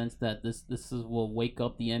games in the sense that this will wake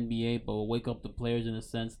up the NBA, but will wake up the players in the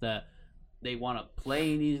sense that they want to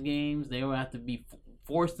play in these games. They will have to be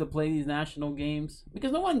forced to play these national games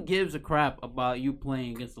because no one gives a crap about you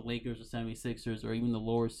playing against the Lakers or 76ers or even the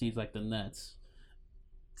lower seeds like the Nets.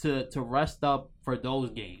 To rest up for those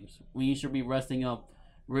games when you should be resting up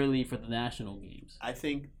really for the national games. I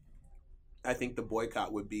think the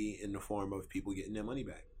boycott would be in the form of people getting their money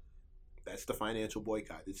back. That's the financial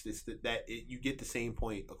boycott. It's just you get the same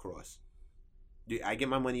point across. I get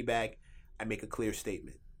my money back. I make a clear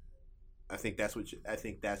statement. I think that's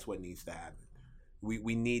what needs to happen.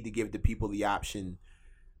 We need to give the people the option.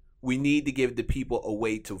 We need to give the people a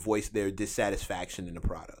way to voice their dissatisfaction in the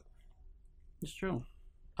product. It's true.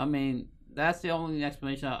 I mean, that's the only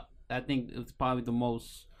explanation I think it's probably the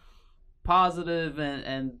most positive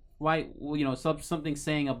and right, something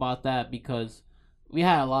saying about that, because we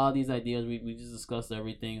had a lot of these ideas. We just discussed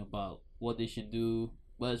everything about what they should do,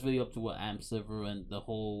 but it's really up to what Adam Silver and the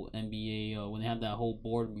whole NBA, when they have that whole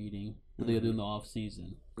board meeting, what they're gonna do in the off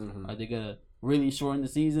season. Are they gonna really shorten the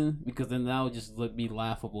season? Because then that would just be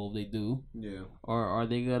laughable if they do. Yeah. Or are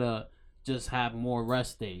they gonna just have more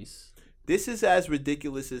rest days? This is as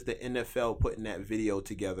ridiculous as the NFL putting that video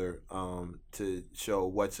together to show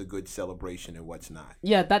what's a good celebration and what's not.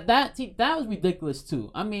 Yeah, that was ridiculous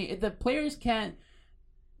too. I mean, if the players can't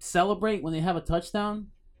celebrate when they have a touchdown,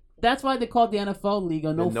 that's why they called the NFL league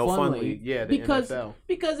a no fun league. Yeah, the NFL.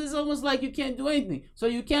 Because it's almost like you can't do anything. So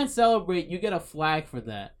you can't celebrate. You get a flag for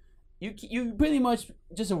that. You pretty much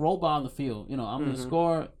just a robot on the field. I'm gonna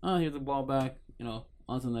score. Oh, here's the ball back.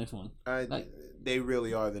 On to the next one. They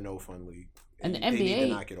really are the no fun league. And the NBA, they need to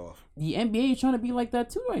knock it off. The NBA is trying to be like that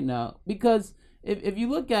too right now, because if you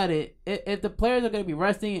look at it, if the players are going to be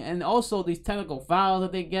resting, and also these technical fouls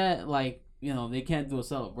that they get, like they can't do a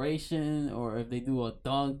celebration, or if they do a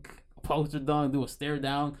dunk, a poster dunk, do a stare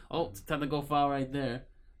down, it's a technical foul right there.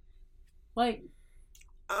 Like,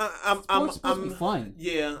 sports supposed to be fun.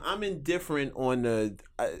 Yeah, I'm indifferent on the.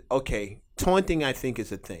 Taunting I think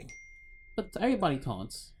is a thing. But everybody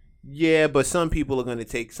taunts. Yeah, but some people are gonna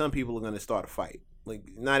start a fight. Like,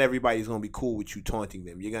 not everybody's gonna be cool with you taunting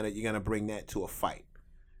them. You're gonna bring that to a fight.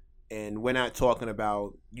 And we're not talking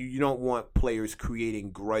about you don't want players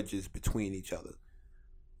creating grudges between each other.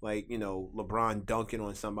 Like, LeBron dunking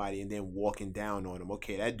on somebody and then walking down on him.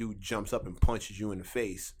 Okay, that dude jumps up and punches you in the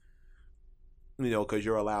face. Because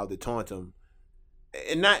you're allowed to taunt him.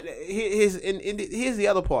 And here's the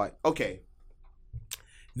other part. Okay.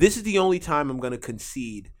 This is the only time I'm going to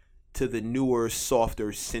concede to the newer,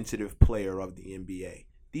 softer, sensitive player of the NBA.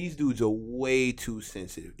 These dudes are way too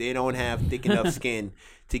sensitive. They don't have thick enough skin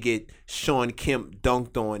to get Sean Kemp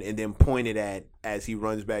dunked on and then pointed at as he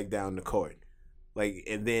runs back down the court.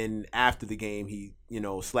 And then after the game, he,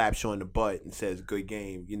 slaps you on the butt and says, good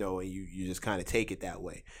game, and you just kind of take it that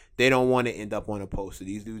way. They don't want to end up on a poster.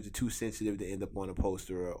 These dudes are too sensitive to end up on a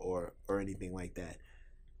poster or anything like that.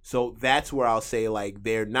 So that's where I'll say,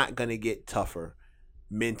 they're not going to get tougher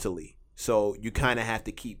mentally. So you kind of have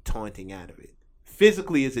to keep taunting out of it.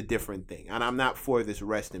 Physically is a different thing. And I'm not for this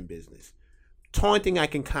resting business. Taunting I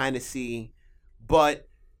can kind of see. But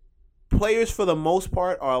players, for the most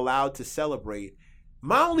part, are allowed to celebrate.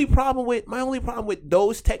 My only problem with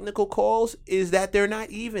those technical calls is that they're not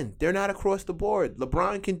even. They're not across the board.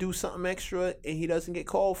 LeBron can do something extra and he doesn't get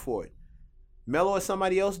called for it. Melo or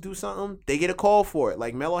somebody else do something, they get a call for it.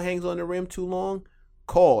 Like, Melo hangs on the rim too long,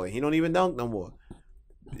 call it. He don't even dunk no more.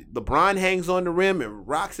 LeBron hangs on the rim and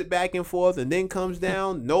rocks it back and forth and then comes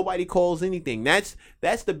down. Nobody calls anything. That's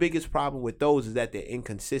the biggest problem with those, is that they're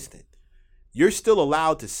inconsistent. You're still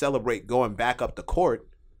allowed to celebrate going back up the court.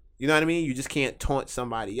 You know what I mean? You just can't taunt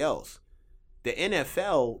somebody else. The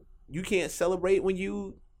NFL, you can't celebrate when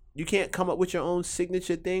you can't come up with your own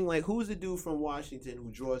signature thing. Like, who's the dude from Washington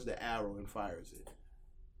who draws the arrow and fires it?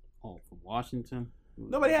 Oh, from Washington?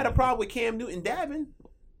 Nobody had a problem with Cam Newton-Davin.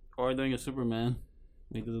 Or doing a Superman.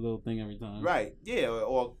 He does a little thing every time. Right, yeah.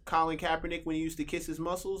 Or Colin Kaepernick when he used to kiss his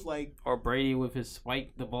muscles. Or Brady with his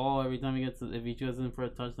spike the ball every time if he goes in for a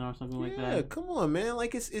touchdown or something like that. Yeah, come on, man.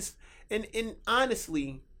 And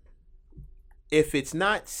honestly, if it's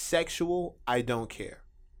not sexual, I don't care.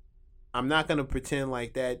 I'm not gonna pretend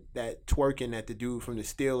like that twerking that the dude from the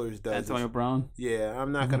Steelers does. Antonio Brown. Yeah,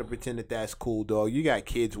 I'm not gonna pretend that that's cool, dog. You got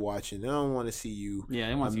kids watching. They don't want to see you. Yeah,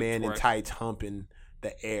 they want a man in tights humping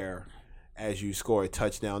the air as you score a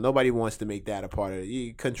touchdown. Nobody wants to make that a part of it.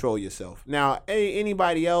 You control yourself. Now,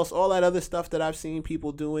 anybody else, all that other stuff that I've seen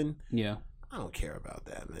people doing. Yeah, I don't care about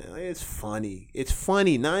that, man. It's funny. It's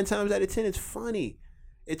funny. 9 times out of 10, it's funny.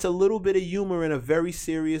 It's a little bit of humor in a very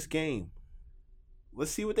serious game.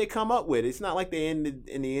 Let's see what they come up with. It's not like they're in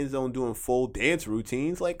the end zone doing full dance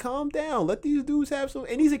routines. Like, calm down. Let these dudes have some.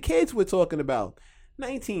 And these are kids we're talking about.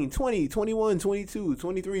 19, 20, 21, 22,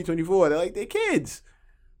 23, 24. They're kids.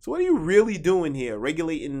 So what are you really doing here?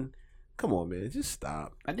 Regulating? Come on, man. Just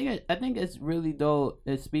stop. I think it's really, though,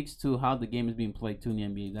 it speaks to how the game is being played too in the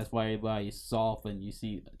NBA. That's why everybody is soft, and you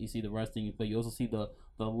see the resting, but you also see the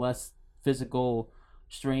less physical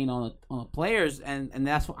strain on the players, and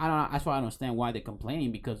that's why I don't understand why they're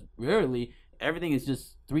complaining, because rarely everything is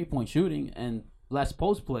just 3-point shooting and less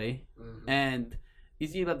post play, and you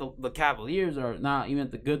see that the Cavaliers are not even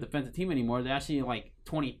the good defensive team anymore. They're actually like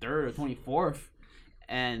 23rd or 24th,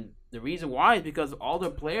 and the reason why is because all their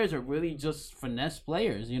players are really just finesse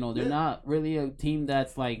players. You know, they're not really a team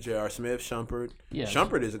that's like J.R. Smith, Shumpert. Yeah,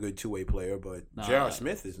 Shumpert is a good two-way player, but J.R.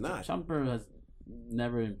 Smith is not. Shumpert has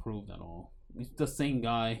never improved at all. He's the same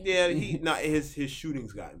guy. Yeah, his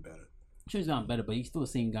shooting's gotten better. Shooting's gotten better, but he's still the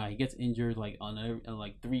same guy. He gets injured like on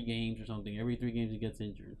 3 games or something. Every 3 games he gets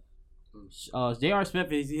injured. J.R. Smith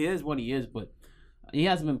he is what he is, but he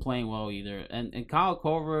hasn't been playing well either. And Kyle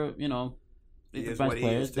Korver, you know, he's the best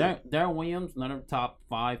players. Darren Williams, another top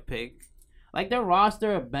 5 pick. Like their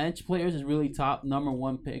roster of bench players is really top number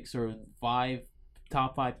 1 picks or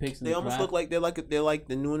top 5 picks. In they the almost draft. look like they're like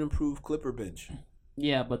the new and improved Clipper bench.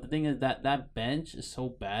 Yeah, but the thing is that bench is so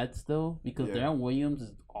bad still because Darren Williams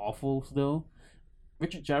is awful still.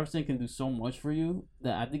 Richard Jefferson can do so much for you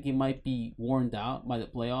that I think he might be worn out by the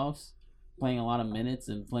playoffs, playing a lot of minutes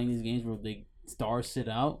and playing these games where the stars sit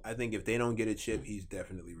out. I think if they don't get a chip, he's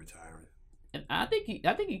definitely retiring. And I think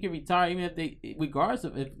he can retire even if regardless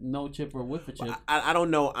of if no chip or with a chip. I don't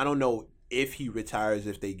know. I don't know if he retires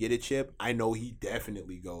if they get a chip. I know he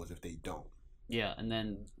definitely goes if they don't. Yeah, and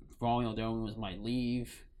then for all you know, Darren Williams might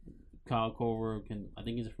leave. Kyle Korver I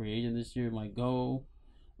think he's a free agent this year, might go.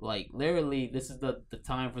 Like literally, this is the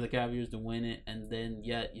time for the Cavaliers to win it, and then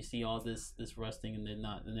yet you see all this resting, and they're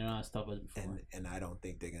not as tough as before. And I don't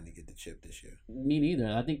think they're gonna get the chip this year. Me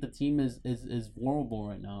neither. I think the team is vulnerable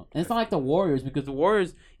right now, and it's not like the Warriors because the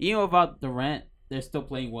Warriors, even without Durant, they're still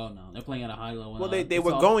playing well now. They're playing at a high level. Well, they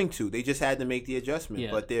were going to. They just had to make the adjustment.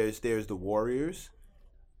 Yeah. But there's the Warriors.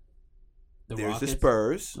 There's Rockets. the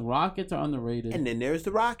Spurs. The Rockets are underrated. And then there's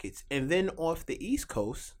the Rockets. And then off the East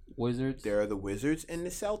Coast, Wizards. there are the Wizards and the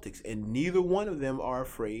Celtics. And neither one of them are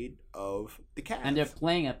afraid of the Cavs. And they're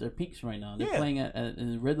playing at their peaks right now. They're playing at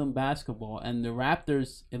in rhythm basketball. And the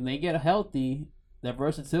Raptors, if they get healthy, that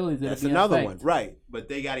versatility is going to be another one. Right. But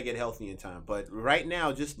they got to get healthy in time. But right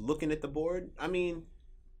now, just looking at the board, I mean,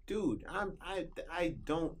 dude, I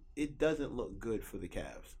don't, it doesn't look good for the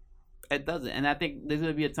Cavs. It doesn't, and I think there's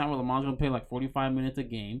gonna be a time where Lamon's gonna play like 45 minutes a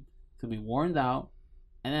game. It's gonna be worn out,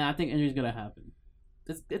 and then I think injury's gonna happen.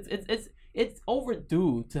 It's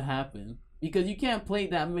overdue to happen because you can't play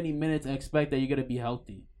that many minutes and expect that you're gonna be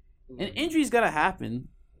healthy. And injury's gonna happen,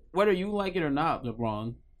 whether you like it or not,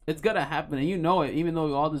 LeBron. It's gonna happen, and you know it. Even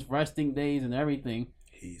though all this resting days and everything,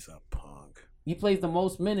 he's a punk. He plays the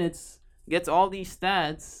most minutes, gets all these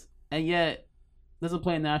stats, and yet doesn't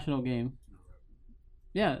play a national game.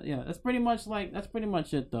 Yeah, that's pretty much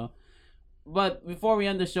it though. But before we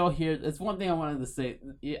end the show here, there's one thing I wanted to say.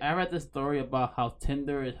 I read this story about how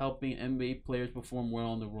Tinder is helping NBA players perform well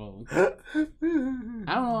on the road.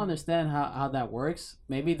 I don't understand how that works.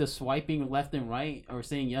 Maybe the swiping left and right or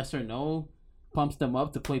saying yes or no pumps them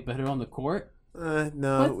up to play better on the court.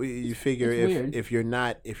 No, you figure if you're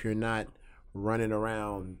not running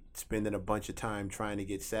around spending a bunch of time trying to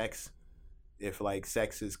get sex, if like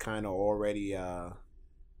sex is kind of already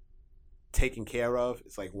taken care of,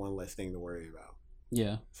 it's like one less thing to worry about.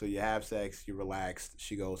 Yeah. So you have sex, you're relaxed,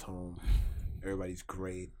 she goes home, everybody's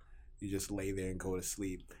great. You just lay there and go to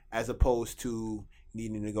sleep. As opposed to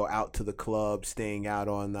needing to go out to the club, staying out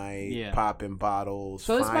all night, popping bottles.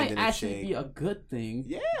 So this might actually be a good thing.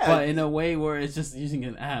 Yeah. But in a way where it's just using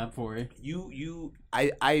an app for it.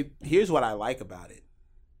 I here's what I like about it.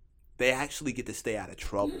 They actually get to stay out of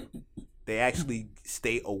trouble. They actually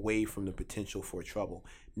stay away from the potential for trouble.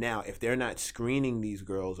 Now, if they're not screening these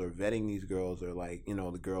girls or vetting these girls or like, you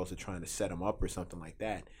know, the girls are trying to set them up or something like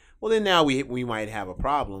that, well, then now we might have a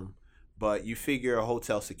problem. But you figure a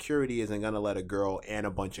hotel security isn't going to let a girl and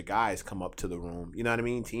a bunch of guys come up to the room. You know what I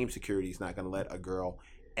mean? Team security is not going to let a girl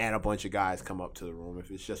and a bunch of guys come up to the room.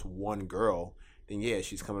 If it's just one girl, then yeah,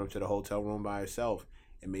 she's coming up to the hotel room by herself.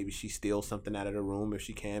 And maybe she steals something out of the room if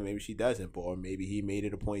she can. Maybe she doesn't. Or maybe he made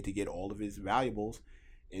it a point to get all of his valuables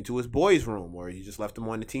into his boys' room, or he just left them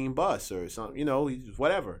on the team bus or something. You know,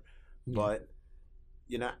 whatever. Yeah. But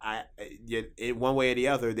you know, one way or the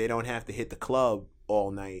other, they don't have to hit the club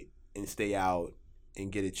all night and stay out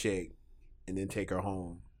and get a chick and then take her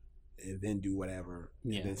home and then do whatever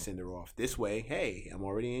and then send her off. This way, hey, I'm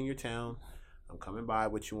already in your town. I'm coming by.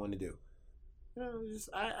 What you want to do? You know,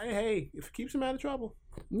 hey, if it keeps him out of trouble.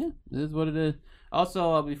 Yeah, it is what it is.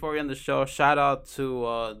 Also, before we end the show, shout out to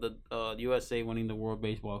the USA winning the World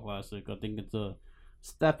Baseball Classic. I think it's a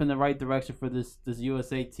step in the right direction for this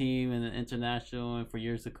USA team and the international, and for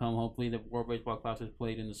years to come. Hopefully, the World Baseball Classic is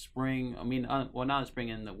played in the spring. I mean, not in the spring,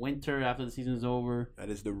 in the winter after the season's over. That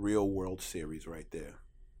is the real World Series right there.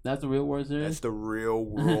 That's the real World Series? That's the real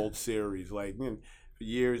World Series. Like, man, For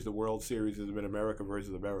years, the World Series has been America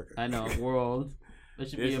versus America. I know, world. It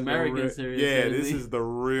should be This is American Series. Yeah, seriously. this is the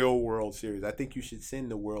real World Series. I think you should send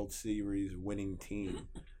the World Series winning team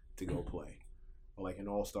to go play. Or like an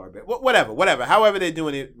all-star bet. Whatever. However they're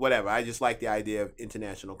doing it, whatever. I just like the idea of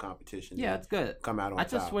international competition. Yeah, it's good. Come out on I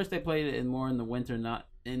just top. wish they played it more in the winter, not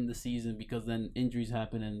in the season, because then injuries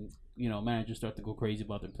happen and managers start to go crazy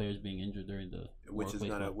about their players being injured during the which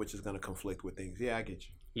is gonna conflict with things. Yeah, I get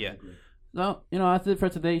you. Yeah. So, that's it for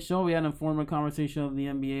today's show. We had an informative conversation of the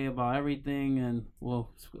NBA about everything, and we'll,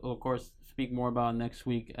 of course, speak more about it next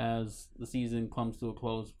week as the season comes to a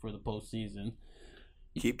close for the postseason.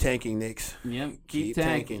 Keep tanking, Knicks. Yep, keep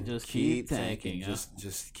tanking. Just keep tanking. Yeah.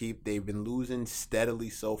 Just keep. They've been losing steadily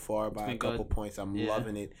so far by a couple points. I'm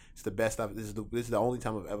loving it. It's the best. This is the only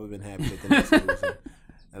time I've ever been happy that the Knicks are losing,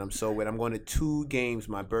 and I'm so weird. I'm going to 2 games.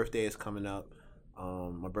 My birthday is coming up.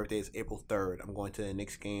 My birthday is April 3rd. I'm going to the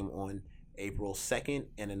Knicks game on April 2nd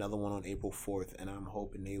and another one on April 4th, and I'm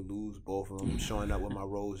hoping they lose both of them. I'm showing up with my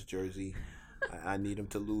Rose jersey. I need them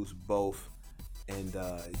to lose both. And,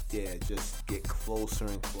 just get closer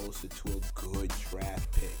and closer to a good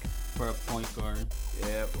draft pick. For a point guard.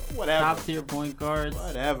 Yeah, whatever. Top tier point guards.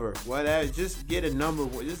 Whatever. Just get a number.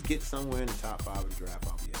 Just get somewhere in the top 5 of the draft.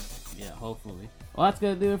 I'll be happy. Yeah, hopefully. Well, that's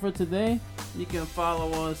going to do it for today. You can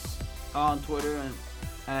follow us on Twitter and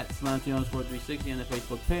at Slanty_360 on the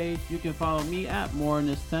Facebook page. You can follow me at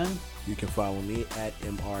Moreness10. You can follow me at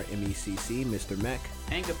MRMECC, Mr. Mech.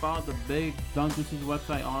 And you can follow the Big Dunk360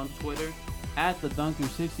 website on Twitter at the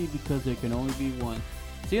Dunk360 because there can only be one.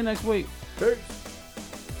 See you next week. Peace.